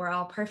flawed, we're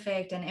all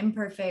perfect and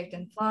imperfect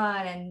and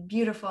flawed and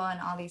beautiful and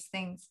all these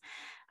things.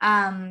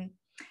 Um,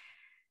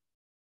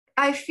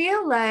 I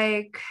feel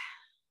like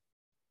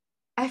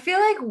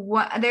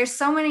there's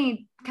so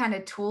many kind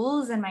of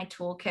tools in my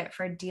toolkit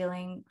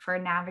for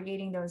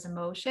navigating those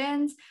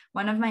emotions.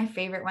 One of my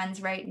favorite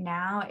ones right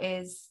now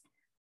is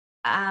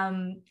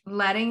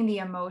letting the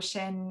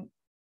emotion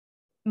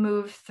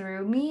move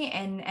through me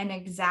in an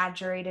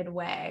exaggerated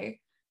way,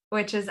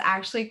 which is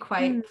actually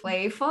quite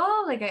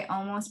playful. Like I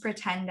almost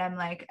pretend I'm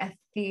like a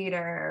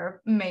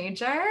theater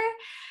major.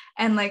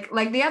 And like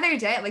the other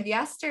day, like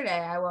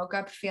yesterday, I woke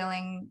up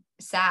feeling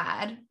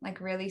sad,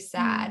 like really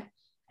sad.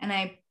 And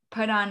I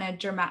put on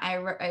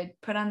I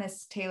put on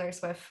this Taylor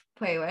Swift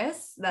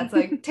playlist that's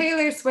like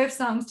Taylor Swift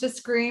songs to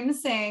scream,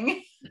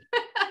 sing.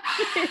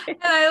 And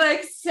I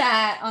like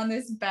sat on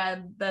this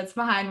bed that's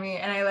behind me,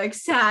 and I like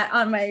sat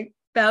on my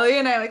belly,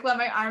 and I like let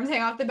my arms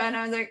hang off the bed, and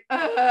I was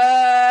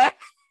like,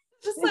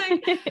 just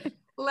like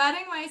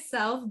letting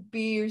myself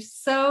be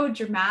so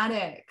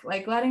dramatic,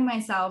 like letting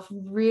myself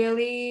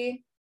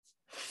really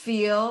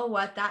feel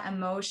what that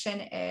emotion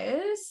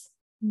is.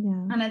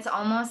 Yeah. And it's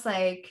almost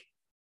like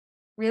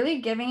really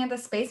giving it the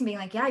space and being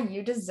like, yeah,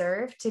 you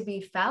deserve to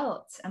be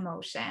felt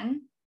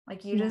emotion.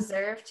 Like you Yeah.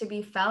 deserve to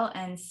be felt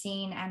and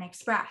seen and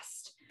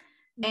expressed.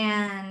 Mm-hmm.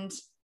 And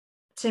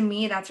to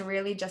me, that's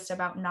really just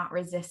about not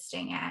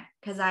resisting it.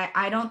 Because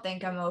I don't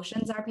think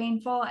emotions are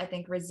painful. I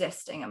think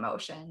resisting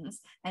emotions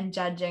and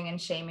judging and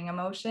shaming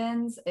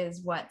emotions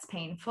is what's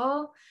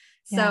painful.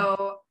 Yeah.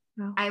 So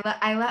Wow.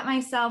 I let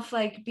myself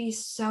like be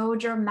so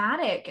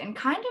dramatic and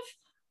kind of,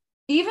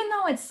 even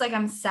though it's like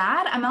I'm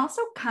sad, I'm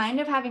also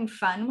kind of having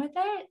fun with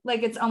it.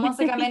 Like it's almost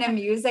like I'm in a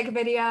music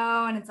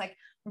video and it's like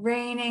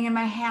raining and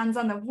my hands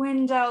on the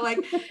window, like,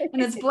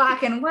 and it's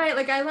black and white.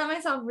 Like I let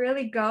myself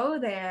really go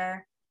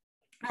there.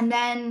 And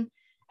then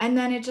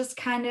it just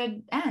kind of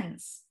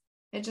ends.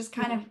 It just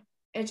kind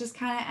Yeah.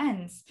 of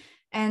ends.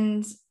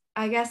 And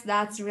I guess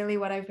that's really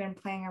what I've been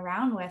playing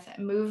around with.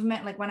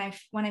 Movement, like when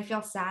I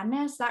feel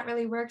sadness, that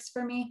really works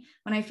for me.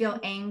 When I feel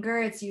anger,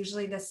 it's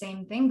usually the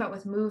same thing, but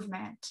with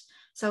movement.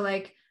 So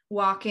like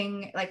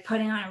walking, like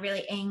putting on a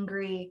really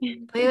angry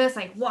playlist,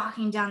 like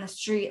walking down the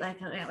street,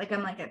 like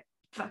I'm like a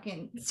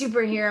fucking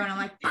superhero, and I'm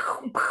like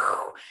pow,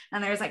 pow,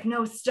 and there's like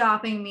no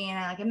stopping me, and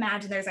I like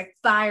imagine there's like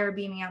fire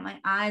beaming out my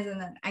eyes, and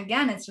then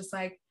again it's just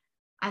like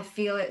I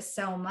feel it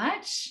so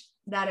much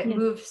that it Yeah.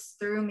 moves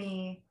through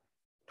me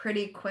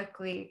pretty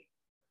quickly.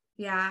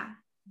 Yeah.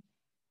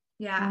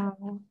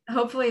 Wow.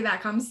 Hopefully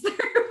that comes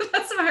through.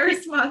 That's my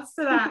response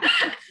to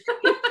that.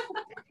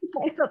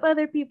 I hope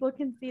other people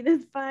can see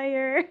this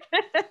fire.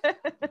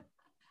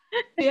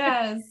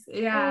 Yes.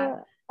 Yeah.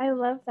 I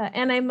love that.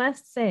 And I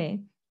must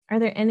say, are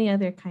there any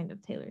other kind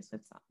of Taylor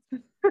Swift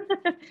songs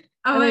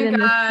Oh other my than the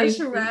gosh,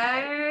 scream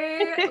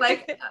right?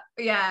 Like,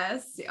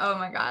 yes. Oh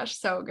my gosh,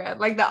 so good.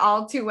 Like the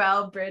All Too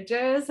Well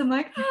bridges. I'm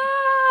like,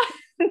 ah.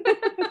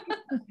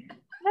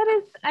 That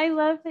is, I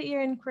love that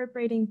you're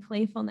incorporating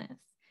playfulness.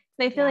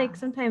 I feel Yeah. like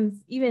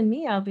sometimes even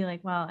me, I'll be like,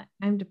 well,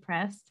 I'm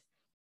depressed.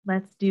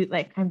 Let's do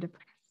like, I'm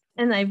depressed.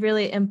 And I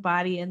really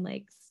embody and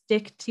like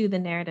stick to the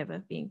narrative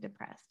of being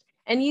depressed.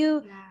 And Yeah.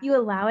 you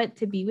allow it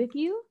to be with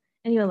you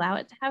and you allow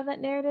it to have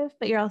that narrative,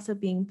 but you're also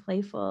being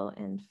playful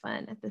and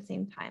fun at the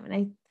same time.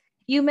 And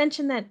you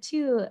mentioned that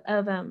too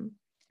of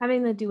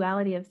having the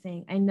duality of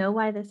saying, I know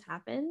why this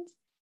happened.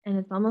 And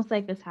it's almost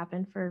like this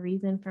happened for a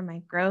reason for my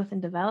growth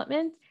and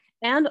development.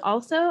 And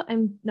also,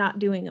 I'm not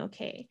doing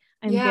okay.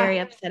 I'm Yeah. very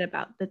upset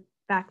about the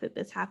fact that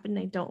this happened.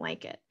 I don't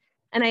like it.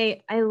 And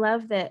I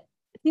love that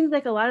it seems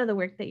like a lot of the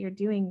work that you're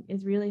doing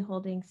is really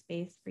holding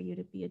space for you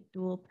to be a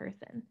dual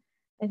person.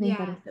 I think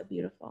that Yeah. is so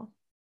beautiful.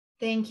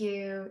 Thank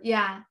you.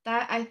 Yeah.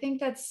 I think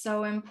that's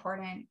so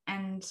important.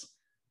 And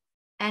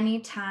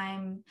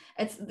anytime,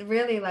 it's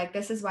really like,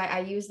 this is why I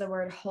use the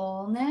word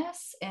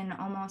wholeness in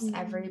almost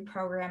every Mm.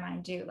 program I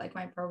do. Like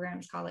my program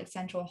is called like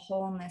Central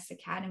Wholeness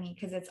Academy,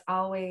 because it's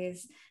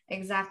always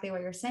exactly what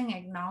you're saying,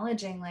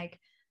 acknowledging like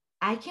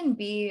I can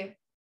be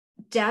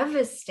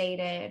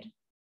devastated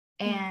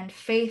Yeah. and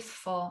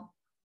faithful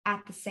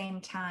at the same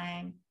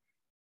time.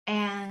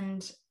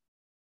 And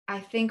I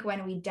think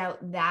when we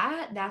doubt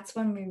that, that's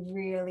when we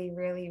really,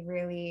 really,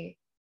 really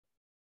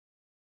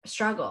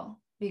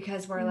struggle,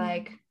 because we're Mm.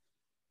 like,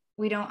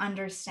 we don't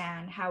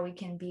understand how we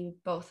can be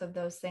both of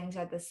those things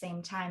at the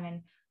same time.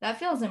 And that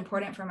feels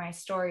important for my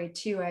story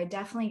too. I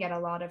definitely get a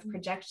lot of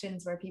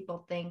projections where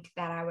people think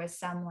that I was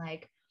some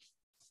like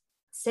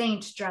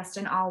saint dressed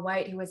in all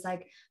white who was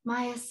like,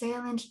 my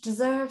assailant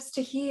deserves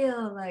to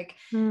heal. Like,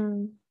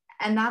 and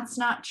that's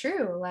not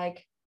true.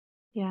 Like,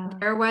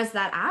 there was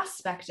that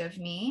aspect of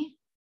me,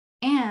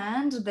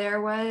 and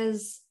there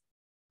was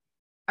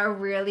a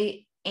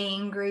really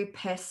angry,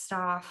 pissed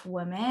off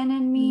woman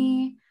in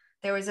me.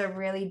 There was a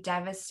really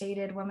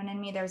devastated woman in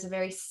me. There was a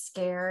very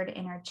scared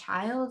inner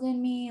child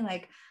in me.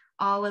 Like,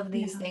 all of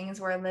these things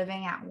were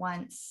living at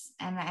once.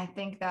 And I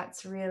think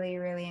that's really,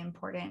 really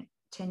important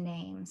to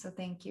name. So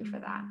thank you for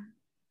that.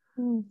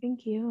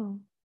 Thank you.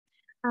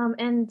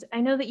 And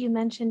I know that you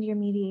mentioned your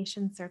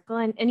mediation circle,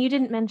 and you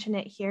didn't mention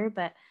it here,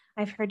 but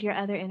I've heard your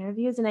other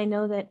interviews, and I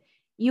know that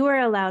you were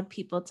allowed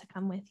people to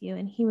come with you,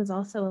 and he was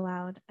also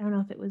allowed, I don't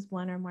know if it was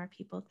one or more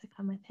people to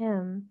come with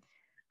him.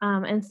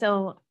 And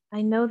so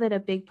I know that a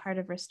big part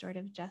of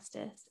restorative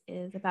justice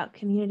is about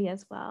community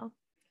as well.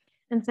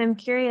 And so I'm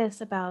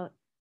curious about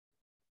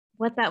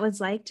what that was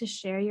like to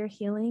share your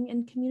healing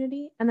in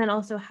community, and then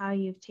also how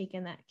you've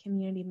taken that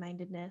community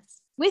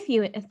mindedness with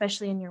you,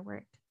 especially in your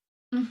work.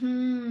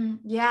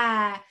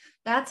 Yeah,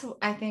 that's,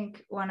 I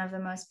think, one of the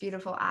most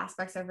beautiful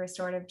aspects of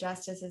restorative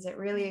justice is it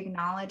really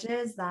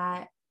acknowledges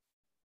that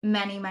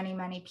many, many,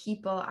 many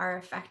people are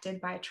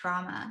affected by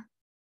trauma,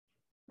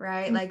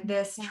 right? Like,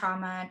 this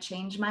trauma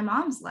changed my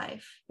mom's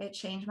life. It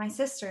changed my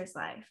sister's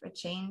life. It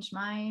changed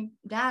my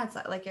dad's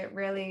life. Like, it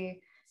really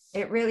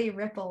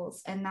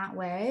ripples in that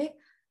way.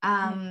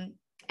 And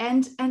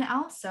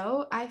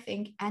also, I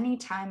think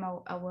anytime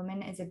a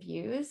woman is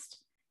abused,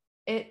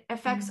 it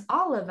affects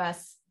all of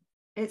us.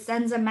 It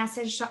sends a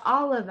message to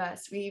all of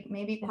us. We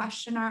maybe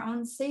question our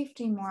own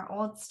safety more.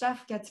 Old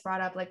stuff gets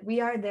brought up. Like,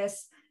 we are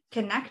this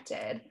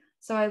connected.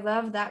 So I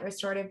love that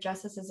restorative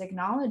justice is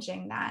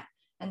acknowledging that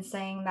and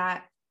saying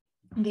that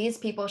these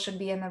people should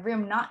be in the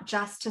room, not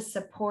just to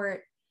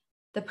support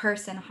the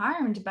person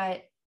harmed,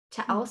 but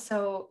to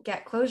also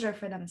get closure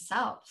for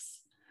themselves.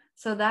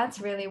 So that's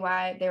really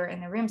why they were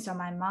in the room. So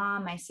my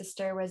mom, my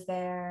sister was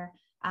there,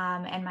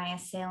 and my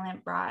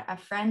assailant brought a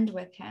friend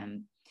with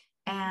him.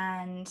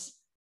 And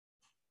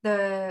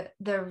the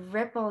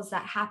ripples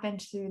that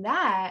happened through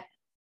that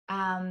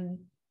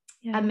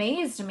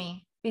amazed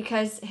me,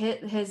 because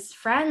his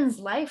friend's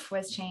life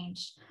was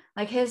changed.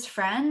 Like, his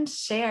friend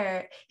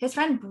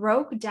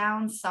broke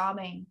down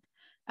sobbing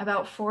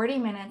about 40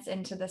 minutes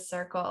into the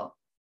circle,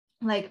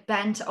 like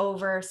bent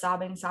over,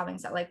 sobbing,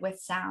 like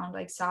with sound,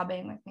 like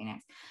sobbing with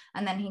Phoenix.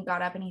 And then he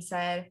got up and he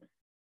said,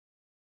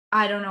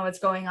 I don't know what's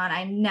going on.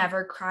 I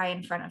never cry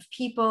in front of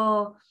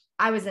people.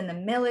 I was in the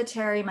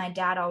military. My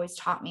dad always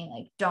taught me,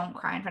 like, don't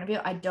cry in front of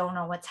people. I don't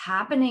know what's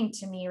happening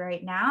to me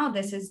right now.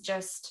 This is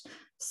just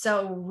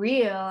so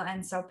real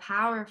and so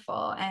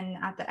powerful. And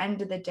at the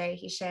end of the day,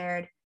 he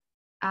shared,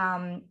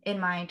 in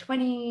my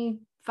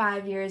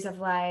 25 years of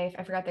life,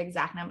 I forgot the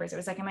exact numbers. It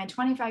was like, in my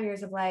 25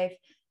 years of life,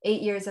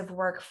 8 years of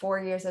work,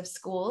 4 years of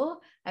school,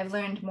 I've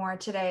learned more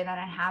today than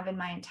I have in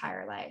my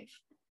entire life.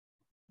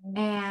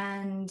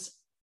 And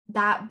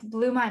that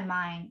blew my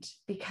mind,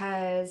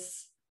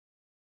 because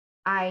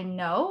I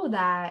know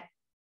that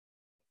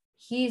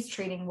he's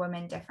treating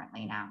women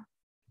differently now.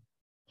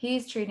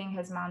 He's treating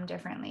his mom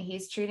differently.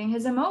 He's treating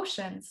his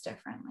emotions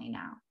differently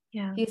now.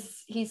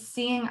 He's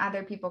seeing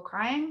other people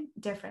crying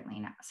differently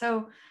now.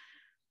 So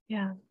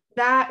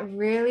that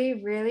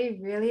really, really,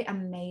 really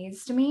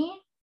amazed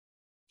me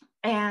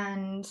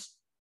and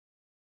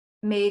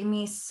made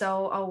me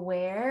so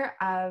aware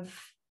of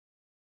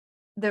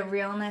the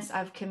realness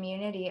of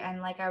community.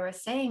 And like I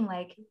was saying,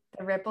 like,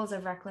 the ripples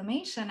of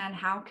reclamation and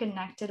how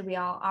connected we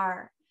all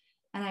are.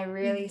 And I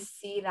really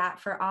see that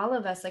for all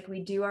of us. Like,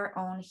 we do our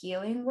own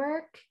healing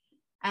work,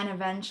 and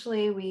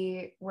eventually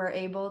we were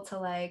able to,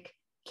 like,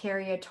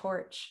 carry a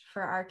torch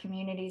for our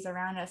communities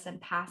around us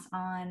and pass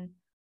on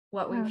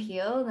what we've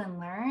healed and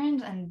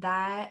learned. And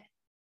that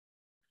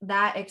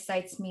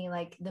excites me,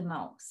 like, the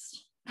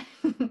most.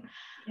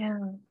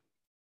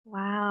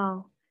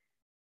 Wow.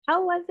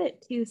 How was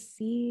it to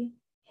see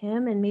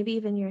him and maybe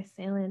even your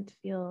assailant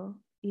feel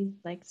these,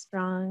 like,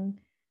 strong,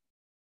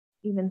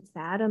 even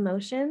sad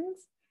emotions?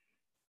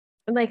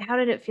 Like, how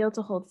did it feel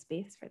to hold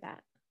space for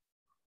that?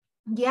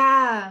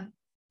 Yeah.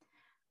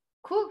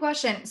 Cool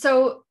question.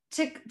 So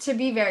to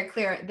be very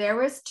clear, there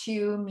was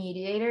 2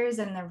 mediators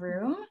in the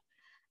room,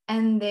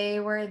 and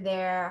they were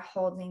there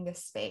holding the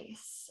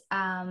space.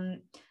 Gotcha.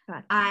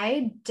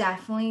 I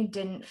definitely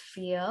didn't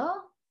feel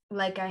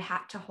like I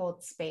had to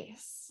hold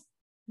space.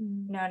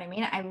 You know what I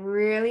mean? I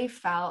really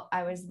felt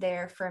I was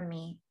there for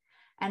me.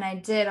 And I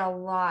did a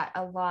lot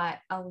of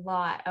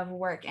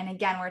work. And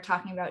again, we're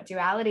talking about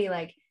duality.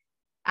 Like,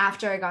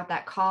 after I got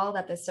that call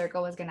that the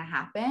circle was going to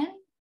happen,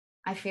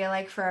 I feel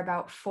like for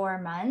about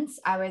 4 months,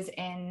 I was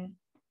in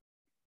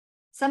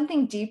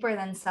something deeper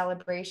than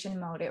celebration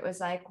mode. It was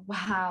like,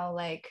 wow,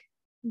 like,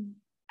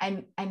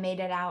 I made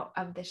it out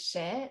of the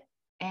shit,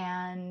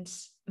 and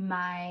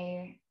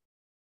I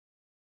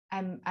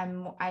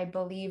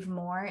believe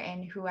more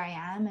in who I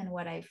am and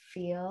what I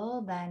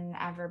feel than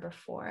ever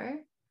before.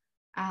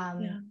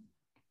 And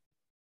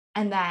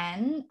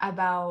then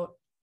about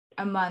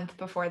a month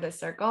before the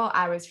circle,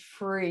 I was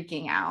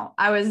freaking out.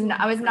 I was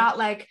not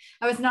like,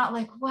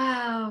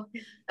 wow.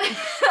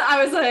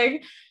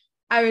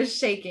 I was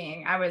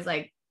shaking. I was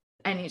like,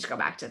 I need to go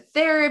back to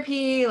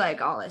therapy.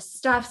 Like all this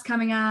stuff's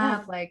coming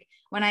up. Like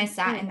when I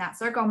sat in that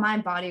circle, my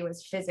body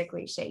was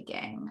physically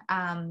shaking.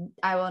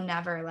 I will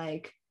never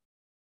like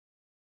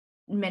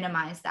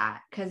minimize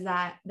that, because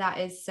that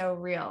is so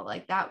real.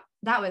 Like that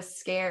was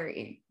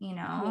scary, you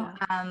know?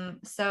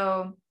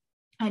 So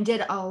I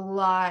did a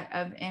lot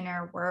of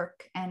inner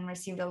work and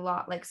received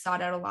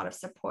sought out a lot of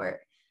support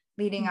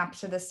leading up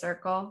to the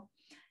circle.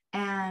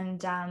 And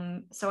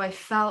so I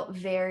felt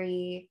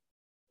very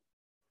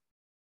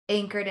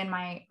anchored in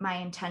my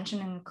intention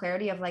and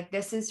clarity of like,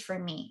 this is for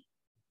me.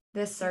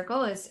 This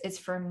circle is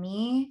for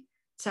me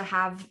to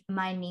have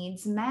my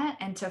needs met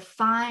and to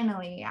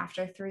finally,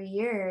 after 3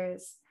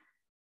 years,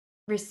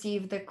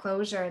 receive the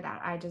closure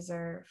that I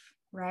deserve.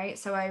 Right.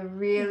 So I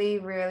really,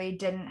 really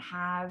didn't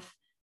have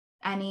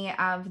any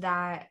of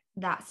that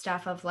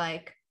stuff of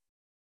like,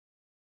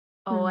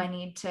 oh, I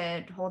need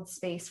to hold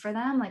space for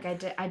them. Like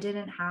I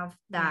didn't have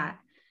that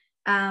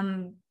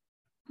in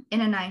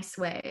a nice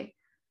way.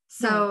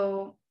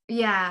 So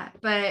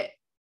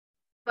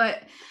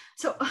but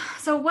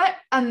so what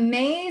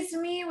amazed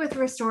me with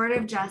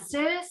restorative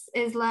justice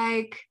is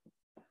like,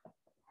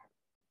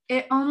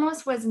 it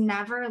almost was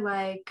never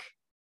like,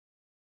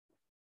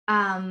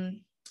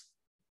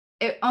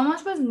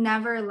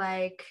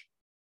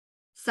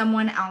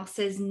 someone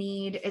else's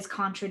need is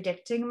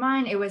contradicting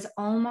mine. It was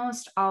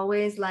almost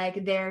always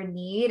like their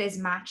need is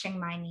matching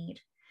my need.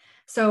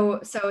 So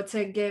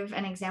to give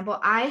an example,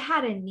 I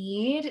had a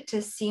need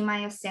to see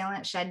my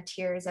assailant shed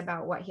tears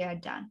about what he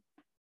had done.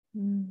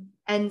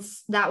 And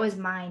that was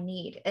my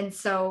need. And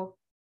so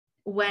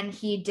when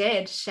he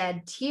did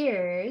shed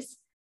tears,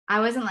 I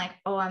wasn't like,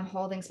 oh, I'm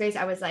holding space.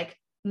 I was like,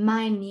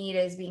 my need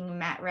is being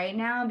met right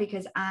now,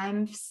 because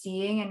I'm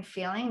seeing and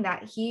feeling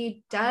that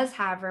he does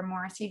have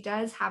remorse. He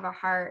does have a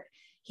heart.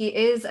 He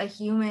is a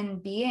human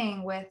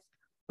being with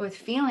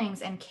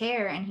feelings and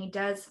care, and he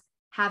does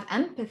have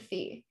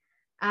empathy.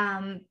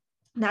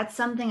 That's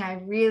something I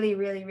really,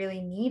 really,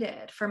 really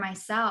needed for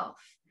myself.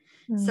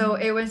 So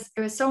it was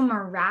so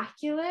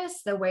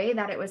miraculous the way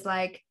that it was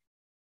like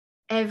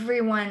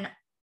everyone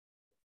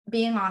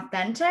being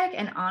authentic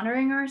and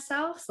honoring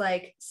ourselves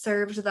like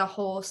served the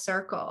whole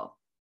circle.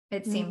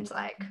 It seemed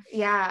like,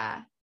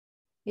 yeah.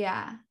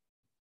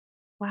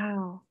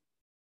 Wow.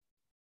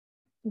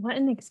 What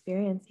an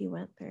experience you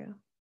went through.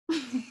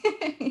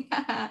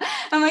 Yeah.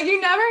 I'm like, you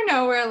never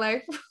know where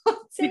life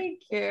will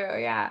take you.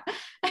 Yeah.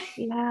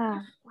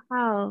 Yeah.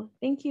 Wow.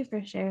 Thank you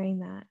for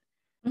sharing that.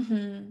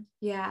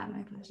 Yeah,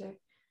 my pleasure.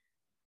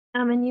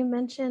 And you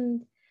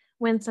mentioned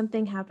when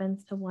something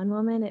happens to one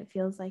woman, it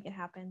feels like it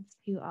happens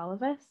to all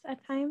of us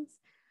at times,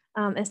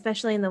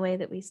 especially in the way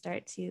that we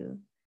start to,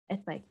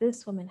 it's like,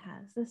 this woman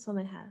has, this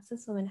woman has,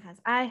 this woman has,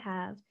 I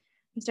have.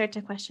 You start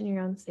to question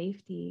your own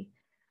safety.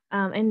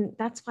 And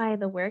that's why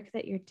the work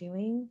that you're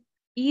doing,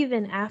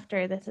 even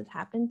after this has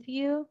happened to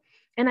you,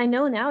 and I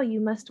know now you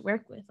must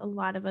work with a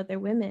lot of other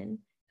women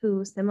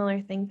who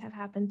similar things have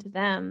happened to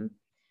them,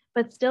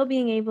 but still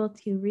being able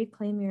to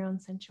reclaim your own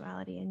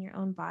sensuality and your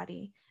own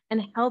body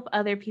and help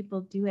other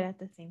people do it at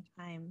the same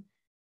time.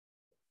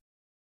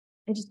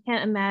 I just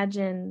can't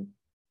imagine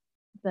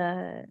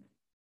the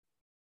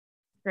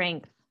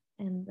strength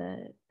and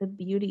the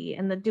beauty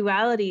and the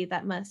duality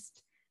that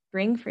must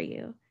bring for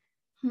you.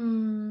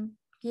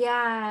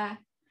 Yeah.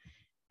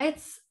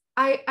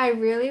 I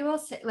really will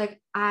say, like,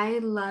 I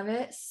love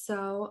it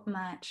so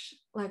much.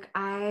 Like,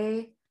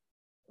 I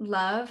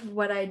love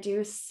what I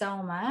do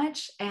so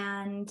much.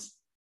 And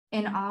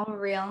in all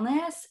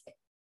realness,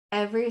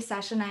 every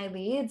session I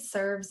lead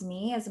serves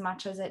me as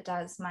much as it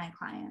does my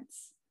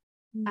clients.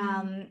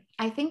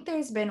 I think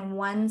there's been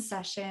one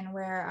session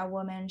where a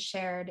woman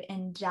shared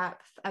in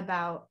depth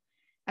about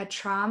a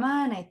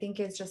trauma, and I think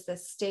it's just the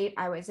state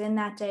I was in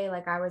that day.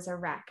 Like, I was a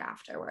wreck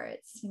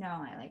afterwards. You know,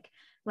 I like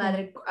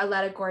led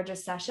a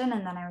gorgeous session,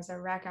 and then I was a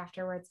wreck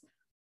afterwards.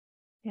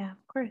 Yeah,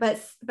 of course.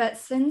 But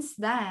since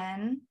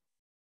then,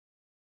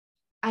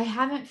 I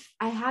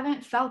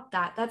haven't felt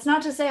that. That's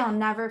not to say I'll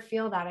never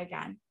feel that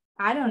again.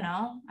 I don't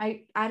know.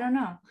 I don't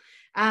know.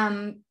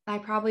 I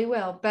probably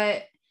will,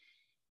 but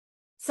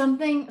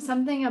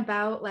something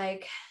about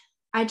like,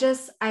 I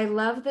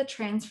love the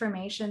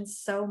transformation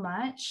so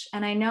much.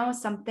 And I know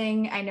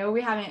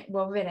we haven't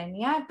woven in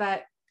yet,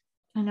 but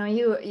I know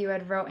you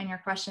had wrote in your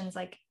questions,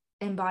 like,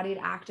 embodied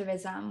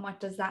activism. What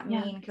does that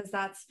mean? Because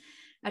that's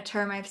a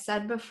term I've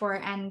said before.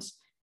 And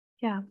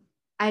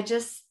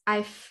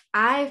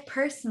I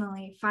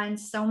personally find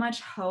so much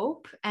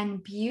hope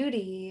and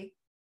beauty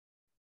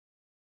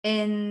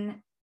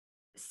in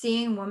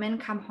seeing women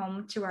come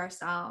home to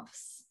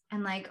ourselves.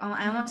 And like,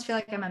 I almost feel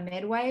like I'm a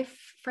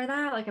midwife for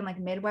that. Like, I'm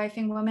like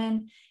midwifing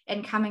women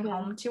and coming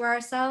home to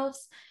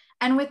ourselves.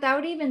 And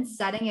without even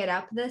setting it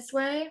up this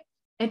way,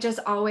 it just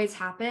always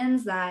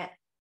happens that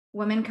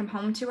women come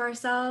home to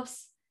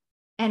ourselves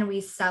and we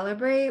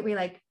celebrate.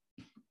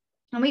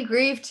 And we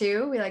grieve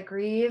too. We like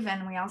grieve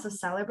and we also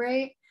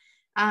celebrate.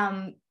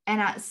 And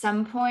at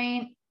some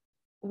point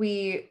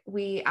we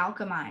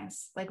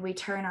alchemize, like we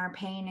turn our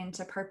pain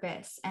into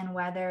purpose. And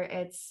whether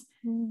it's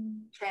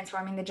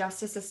transforming the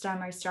justice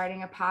system or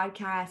starting a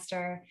podcast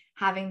or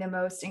having the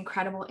most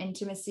incredible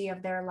intimacy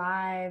of their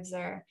lives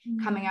or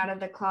coming out of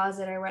the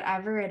closet or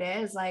whatever it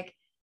is, like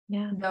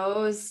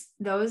those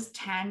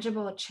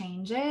tangible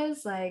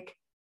changes, like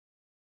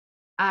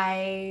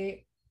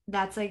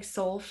that's like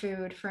soul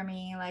food for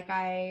me. Like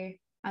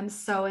I'm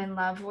so in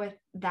love with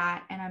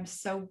that, and I'm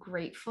so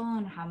grateful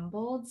and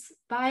humbled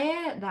by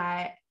it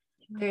that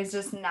there's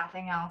just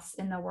nothing else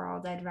in the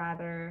world I'd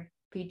rather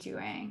be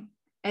doing.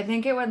 I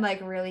think it would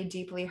like really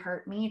deeply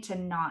hurt me to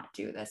not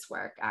do this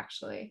work,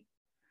 actually.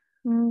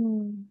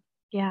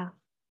 Yeah.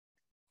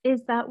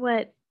 Is that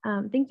what,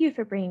 thank you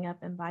for bringing up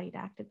embodied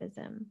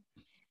activism.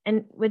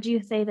 And would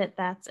you say that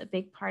that's a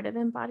big part of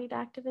embodied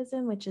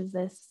activism, which is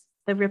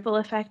the ripple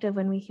effect of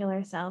when we heal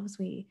ourselves,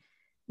 we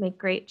make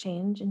great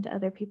change into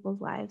other people's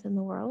lives in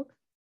the world?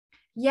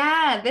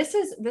 Yeah, this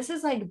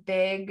is like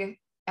big,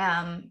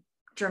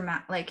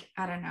 dramatic, like,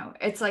 I don't know,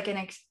 it's like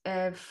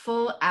a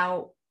full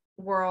out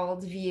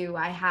world view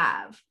I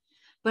have.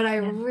 But I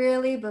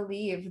really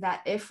believe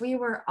that if we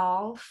were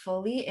all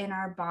fully in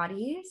our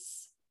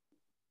bodies,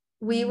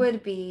 we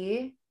would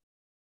be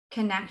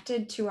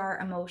connected to our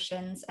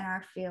emotions and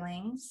our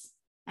feelings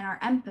and our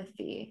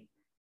empathy.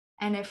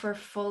 And if we're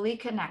fully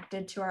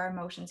connected to our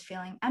emotions,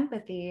 feeling,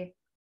 empathy,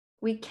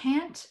 we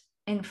can't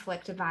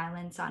inflict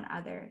violence on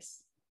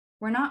others.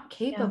 We're not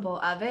capable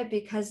of it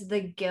because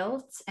the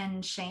guilt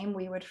and shame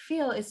we would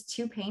feel is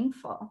too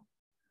painful.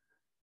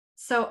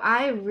 So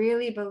I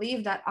really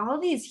believe that all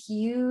these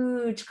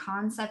huge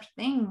concept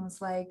things,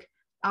 like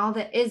all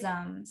the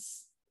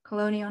isms,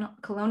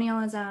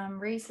 colonialism,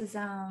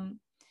 racism,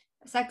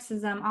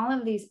 sexism, all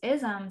of these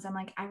isms, I'm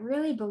like, I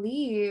really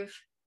believe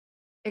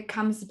it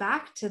comes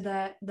back to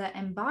the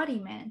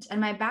embodiment. And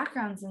my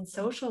background's in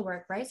social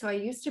work, right? So I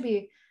used to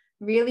be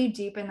really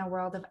deep in the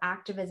world of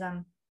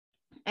activism,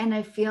 and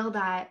I feel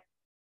that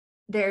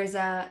there's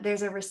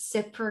a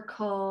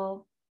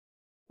reciprocal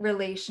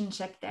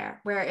relationship there,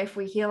 where if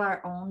we heal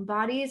our own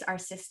bodies, our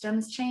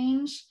systems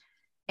change,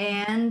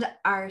 and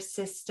our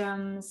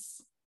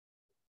systems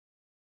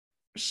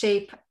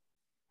shape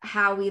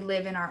how we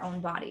live in our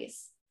own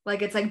bodies.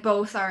 Like it's like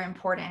both are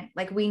important.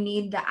 Like we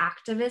need the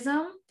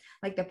activism,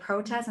 like the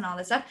protests and all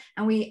this stuff,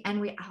 and we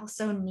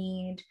also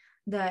need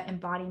the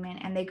embodiment,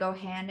 and they go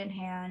hand in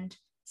hand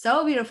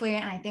so beautifully.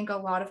 And I think a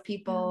lot of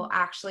people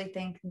actually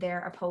think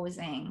they're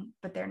opposing,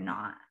 but they're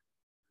not.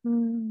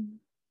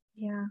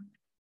 Yeah,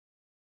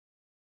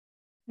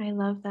 I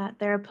love that.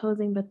 They're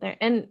opposing, but they're,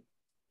 and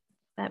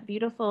that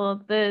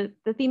beautiful, the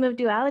theme of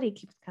duality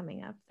keeps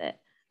coming up, that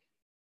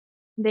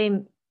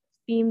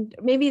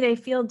maybe they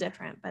feel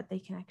different, but they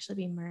can actually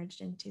be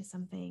merged into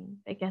something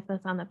that gets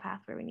us on the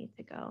path where we need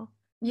to go.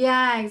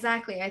 Yeah,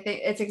 exactly. I think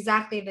it's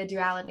exactly the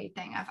duality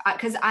thing of,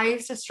 because I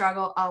used to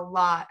struggle a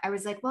lot. I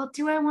was like, well,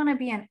 do I want to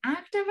be an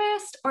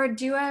activist or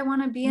do I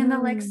want to be in the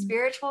like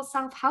spiritual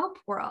self-help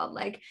world?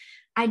 Like,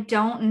 I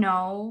don't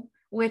know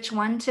which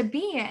one to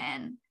be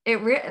in.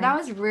 That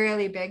was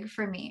really big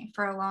for me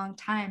for a long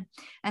time.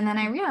 And then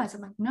I realized,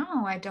 I'm like,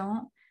 no, I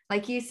don't.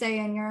 Like you say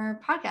in your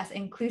podcast,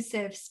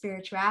 inclusive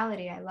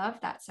spirituality. I love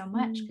that so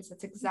much because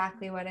it's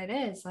exactly what it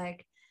is.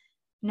 Like,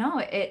 no,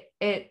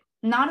 it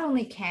not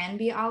only can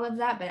be all of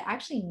that, but it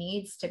actually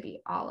needs to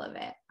be all of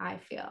it, I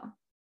feel.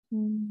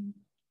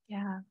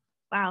 Yeah.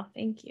 Wow.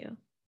 Thank you.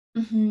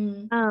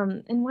 And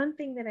one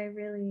thing that I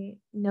really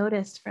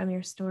noticed from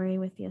your story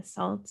with the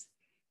assault,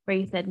 where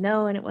you said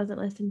no and it wasn't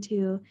listened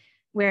to,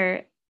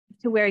 where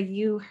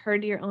you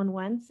heard your own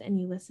once and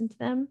you listened to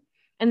them,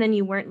 and then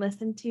you weren't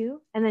listened to,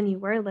 and then you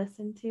were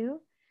listened to,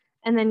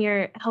 and then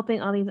you're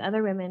helping all these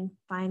other women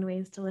find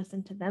ways to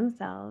listen to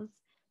themselves.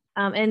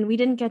 And we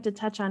didn't get to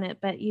touch on it,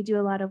 but you do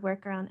a lot of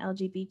work around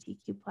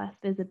LGBTQ plus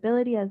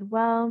visibility as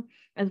well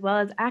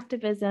as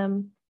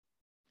activism.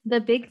 The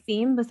big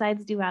theme,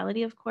 besides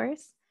duality, of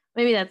course,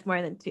 maybe that's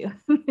more than two,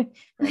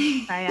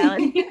 like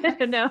triality, I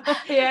don't know.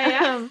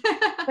 Yeah.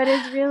 But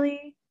it's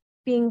really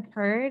being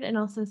heard and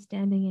also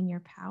standing in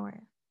your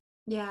power.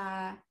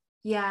 Yeah.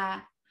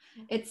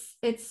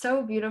 It's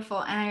so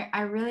beautiful. And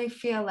I really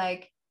feel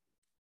like,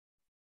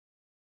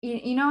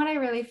 you know what I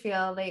really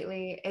feel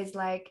lately is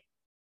like,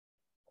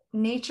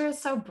 nature is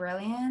so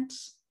brilliant,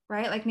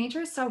 right? Like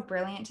nature is so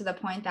brilliant to the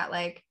point that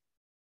like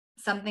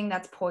something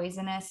that's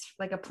poisonous,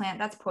 like a plant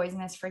that's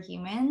poisonous for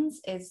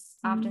humans, is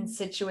often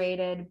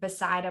situated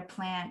beside a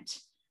plant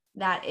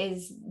that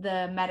is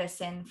the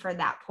medicine for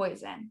that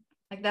poison.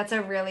 Like that's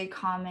a really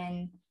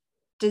common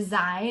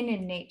design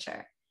in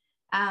nature.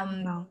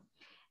 And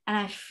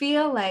I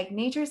feel like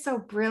nature is so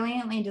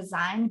brilliantly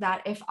designed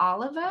that if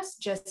all of us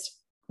just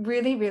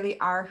really, really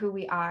are who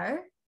we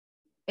are,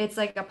 it's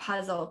like a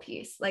puzzle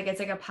piece. Like it's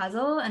like a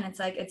puzzle, and it's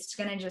like it's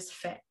gonna just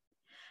fit.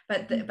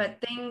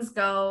 But things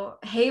go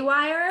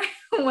haywire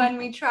when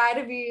we try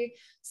to be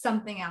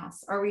something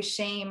else or we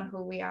shame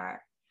who we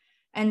are.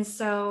 And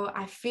so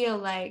I feel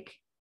like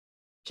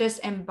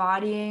just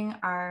embodying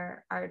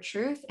our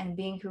truth and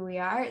being who we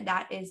are,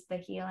 that is the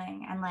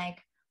healing. And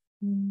like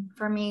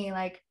for me,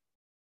 like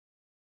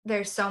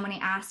there's so many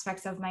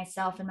aspects of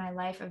myself in my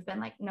life have been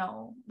like,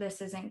 no,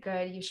 this isn't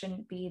good, you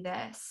shouldn't be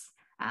this.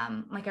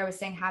 Like I was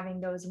saying,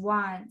 having those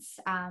wants,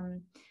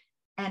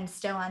 and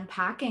still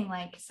unpacking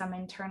like some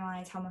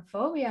internalized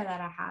homophobia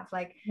that I have,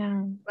 like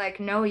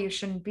no, you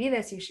shouldn't be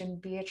this, you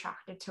shouldn't be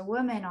attracted to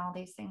women, all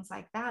these things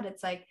like that.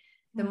 It's like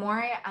the more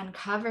I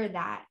uncover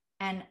that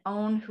and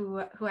own who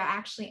I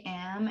actually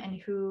am and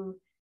who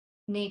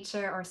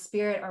nature or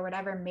spirit or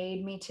whatever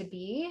made me to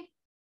be,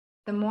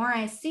 the more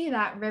I see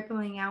that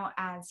rippling out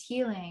as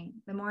healing,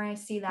 the more I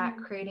see that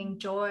creating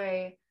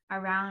joy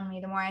around me,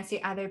 the more I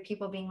see other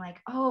people being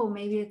like, oh,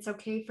 maybe it's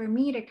okay for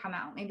me to come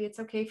out. Maybe it's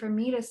okay for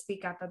me to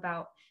speak up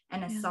about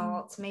an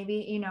assault,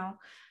 maybe, you know.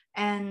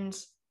 And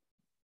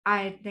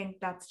I think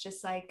that's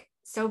just like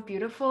so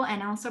beautiful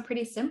and also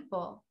pretty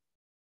simple.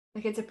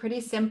 Like it's a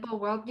pretty simple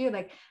worldview.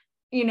 Like,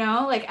 you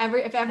know, like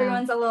if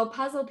everyone's a little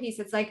puzzle piece,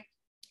 it's like,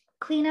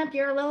 clean up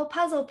your little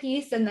puzzle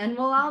piece and then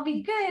we'll all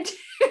be good.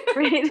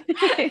 Right.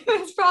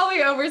 It's probably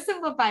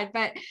oversimplified,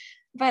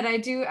 but I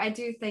do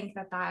think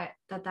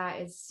that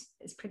is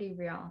pretty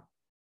real.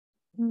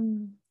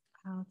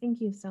 Wow, thank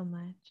you so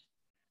much.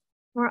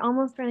 We're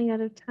almost running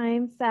out of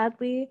time,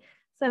 sadly.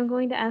 So I'm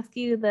going to ask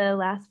you the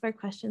last 4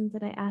 questions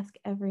that I ask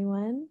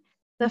everyone.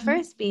 The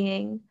first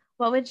being,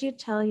 what would you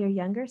tell your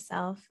younger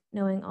self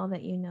knowing all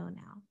that you know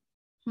now?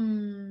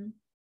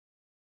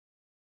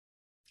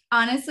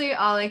 Honestly,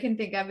 all I can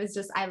think of is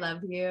just, I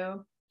love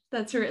you.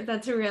 That's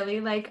really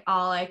like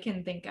all I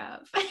can think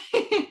of.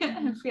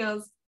 It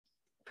feels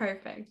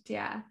perfect.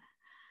 Yeah.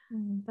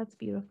 That's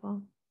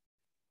beautiful.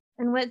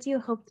 And what do you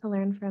hope to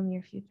learn from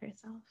your future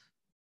self?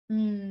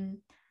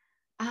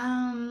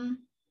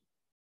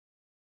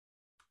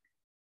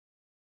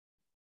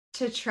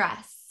 To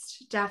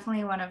trust.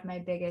 Definitely one of my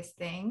biggest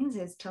things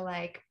is to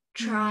like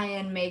try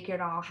and make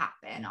it all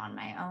happen on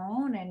my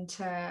own, and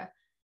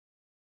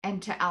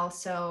to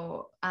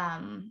also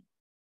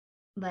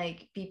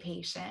like be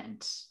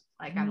patient.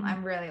 Like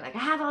I'm really like, I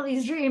have all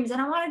these dreams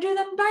and I want to do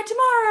them by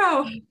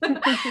tomorrow.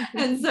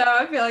 And so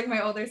I feel like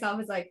my older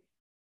self is like,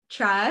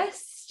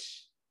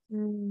 trust.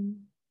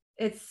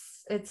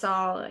 It's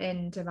all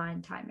in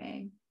divine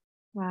timing.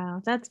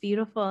 Wow, that's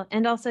beautiful.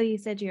 And also you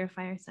said you're a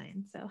fire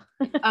sign, so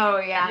oh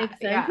yeah,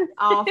 yeah,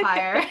 all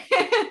fire.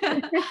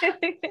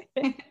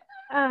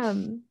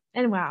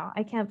 And wow,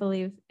 I can't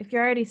believe, if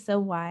you're already so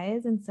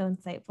wise and so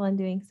insightful and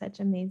doing such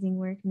amazing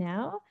work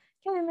now,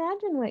 I can't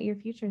imagine what your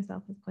future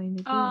self is going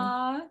to do.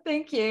 Aw,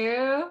 thank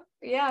you.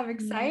 Yeah, I'm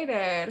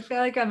excited. I feel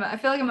like I'm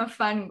a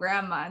fun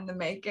grandma in the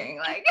making.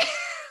 Like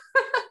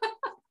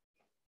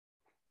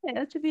Yeah,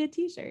 that should be a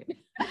t-shirt.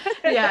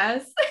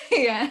 Yes.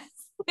 Yes.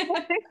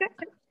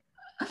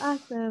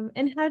 Awesome.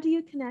 And how do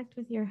you connect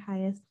with your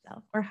highest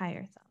self or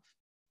higher self?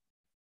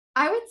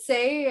 I would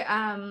say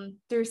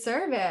through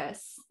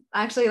service.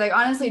 Actually, like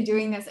honestly,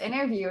 doing this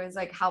interview is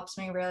like helps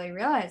me really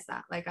realize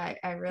that. Like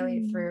I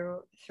really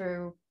through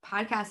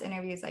podcast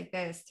interviews like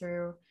this,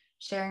 through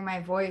sharing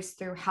my voice,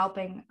 through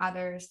helping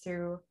others,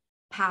 through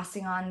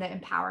passing on the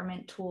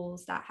empowerment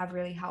tools that have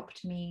really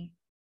helped me,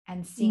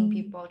 and seeing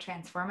people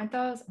transform at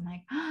those, I'm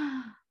like,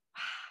 oh,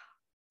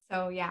 wow.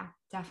 So yeah,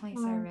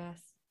 definitely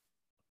service.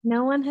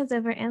 No one has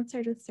ever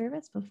answered with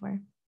service before.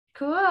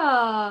 Cool.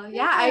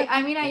 Yeah.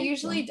 I mean,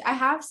 I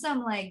have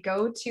some like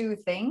go-to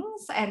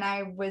things, and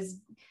I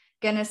was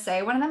gonna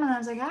say one of them, and I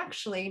was like,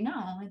 actually,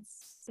 no,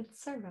 it's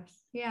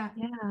service. Yeah.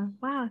 Yeah.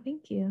 Wow.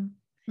 Thank you.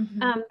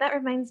 That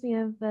reminds me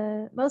of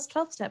most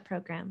 12-step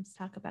programs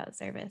talk about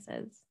service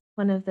as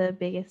one of the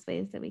biggest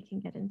ways that we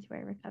can get into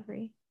our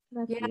recovery. So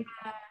that's beautiful.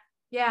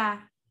 Yeah.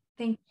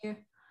 Thank you.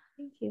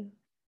 Thank you.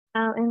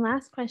 And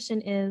last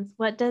question is,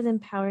 what does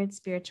empowered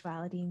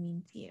spirituality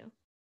mean to you?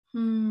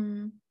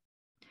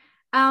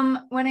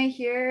 When I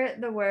hear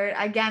the word,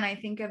 again, I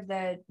think of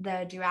the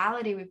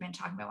duality we've been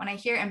talking about. When I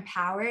hear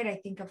empowered, I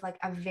think of like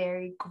a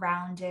very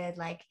grounded,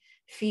 like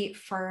feet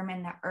firm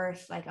in the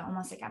earth, like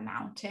almost like a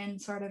mountain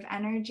sort of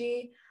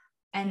energy.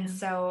 And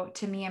so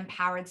to me,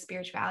 empowered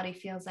spirituality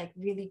feels like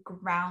really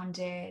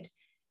grounded,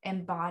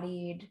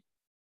 embodied,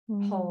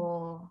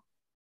 whole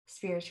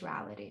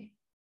spirituality.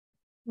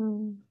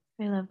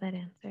 I love that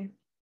answer.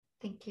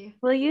 Thank you.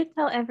 Will you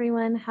tell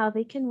everyone how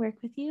they can work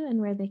with you and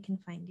where they can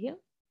find you?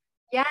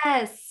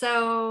 Yes.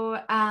 So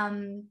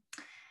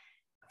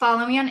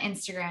follow me on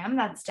Instagram.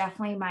 That's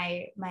definitely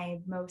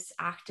my most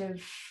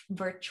active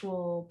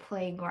virtual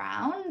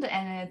playground.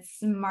 And it's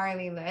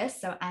Marlee Liss.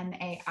 So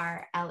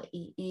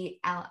MarleeLiss.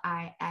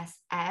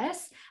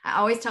 I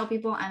always tell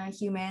people I'm a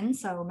human.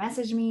 So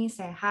message me,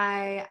 say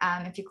hi.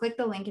 If you click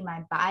the link in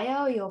my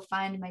bio, you'll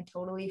find my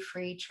totally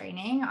free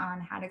training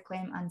on how to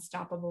claim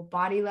unstoppable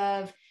body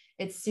love.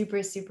 It's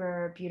super,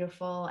 super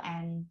beautiful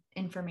and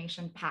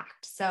information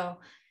packed. So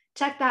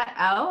check that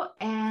out.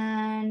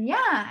 And yeah,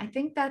 I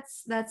think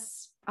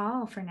that's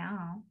all for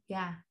now.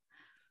 Yeah.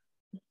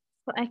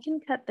 Well, I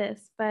can cut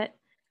this, but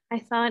I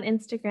saw on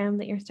Instagram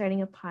that you're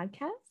starting a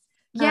podcast.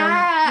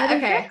 Yeah. What is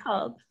Okay. that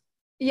called?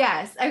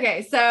 Yes.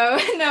 Okay. So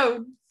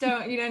no,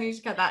 you don't need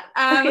to cut that.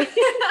 Okay.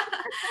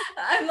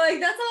 I'm like,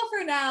 that's all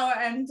for now.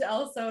 And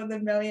also the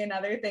million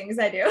other things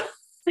I do.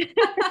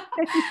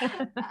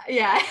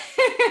 Yeah.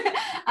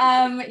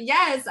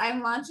 Yes,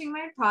 I'm launching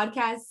my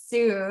podcast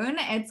soon.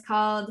 It's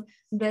called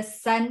The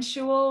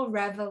Sensual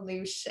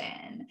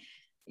Revolution.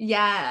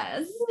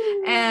 Yes.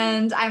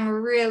 And I'm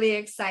really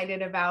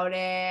excited about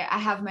it. I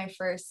have my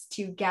first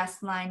 2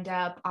 guests lined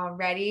up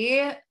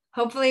already.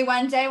 Hopefully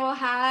one day we'll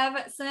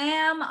have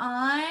Sam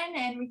on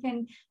and we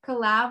can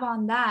collab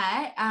on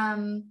that.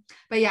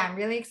 But yeah, I'm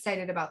really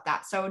excited about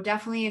that. So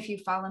definitely if you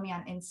follow me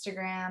on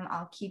Instagram,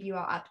 I'll keep you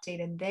all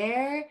updated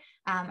there.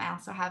 I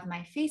also have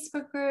my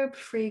Facebook group,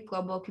 Free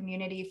Global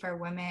Community for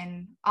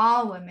Women,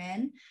 all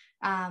women,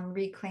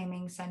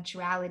 reclaiming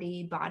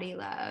sensuality, body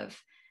love.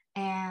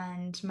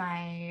 And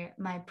my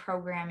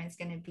program is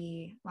going to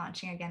be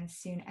launching again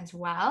soon as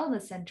well, the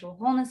Sensual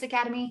Wholeness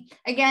Academy.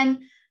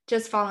 Again,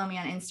 just follow me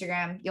on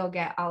Instagram. You'll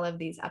get all of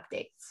these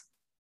updates.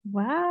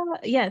 Wow.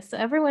 Yes. So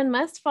everyone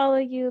must follow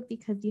you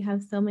because you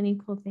have so many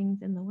cool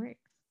things in the works.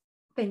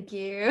 Thank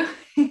you.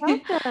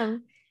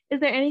 Awesome. Is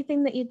there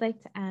anything that you'd like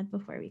to add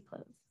before we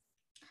close?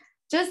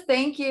 Just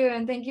thank you.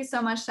 And thank you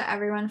so much to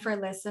everyone for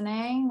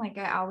listening. Like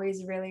I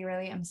always really,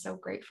 really am so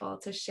grateful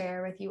to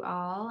share with you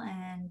all.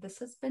 And this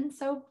has been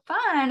so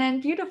fun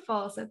and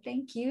beautiful. So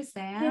thank you,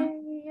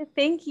 Sam. Yay.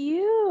 Thank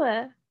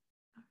you.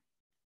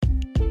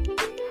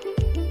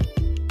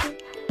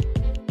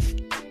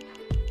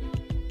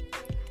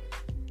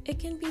 It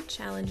can be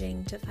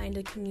challenging to find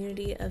a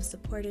community of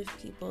supportive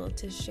people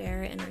to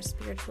share in our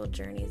spiritual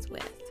journeys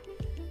with.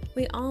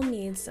 We all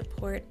need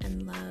support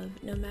and love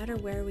no matter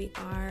where we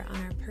are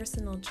on our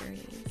personal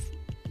journeys.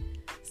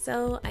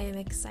 So I am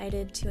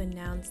excited to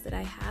announce that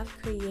I have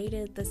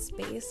created the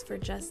space for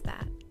just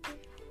that.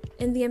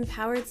 In the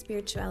Empowered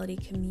Spirituality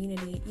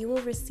community, you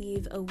will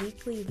receive a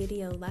weekly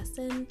video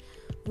lesson,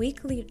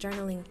 weekly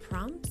journaling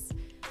prompts,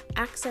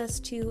 access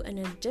to an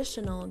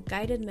additional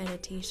guided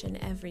meditation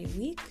every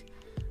week,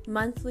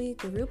 monthly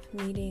group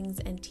meetings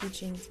and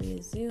teachings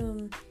via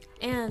Zoom,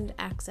 and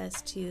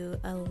access to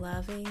a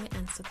loving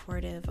and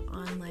supportive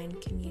online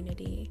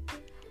community.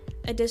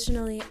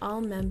 Additionally, all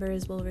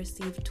members will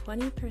receive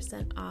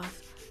 20%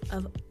 off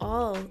of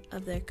all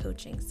of their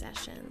coaching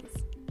sessions.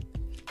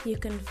 You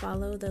can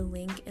follow the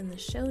link in the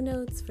show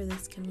notes for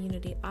this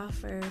community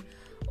offer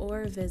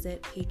or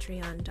visit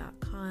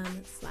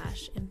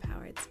patreon.com/empoweredspirituality.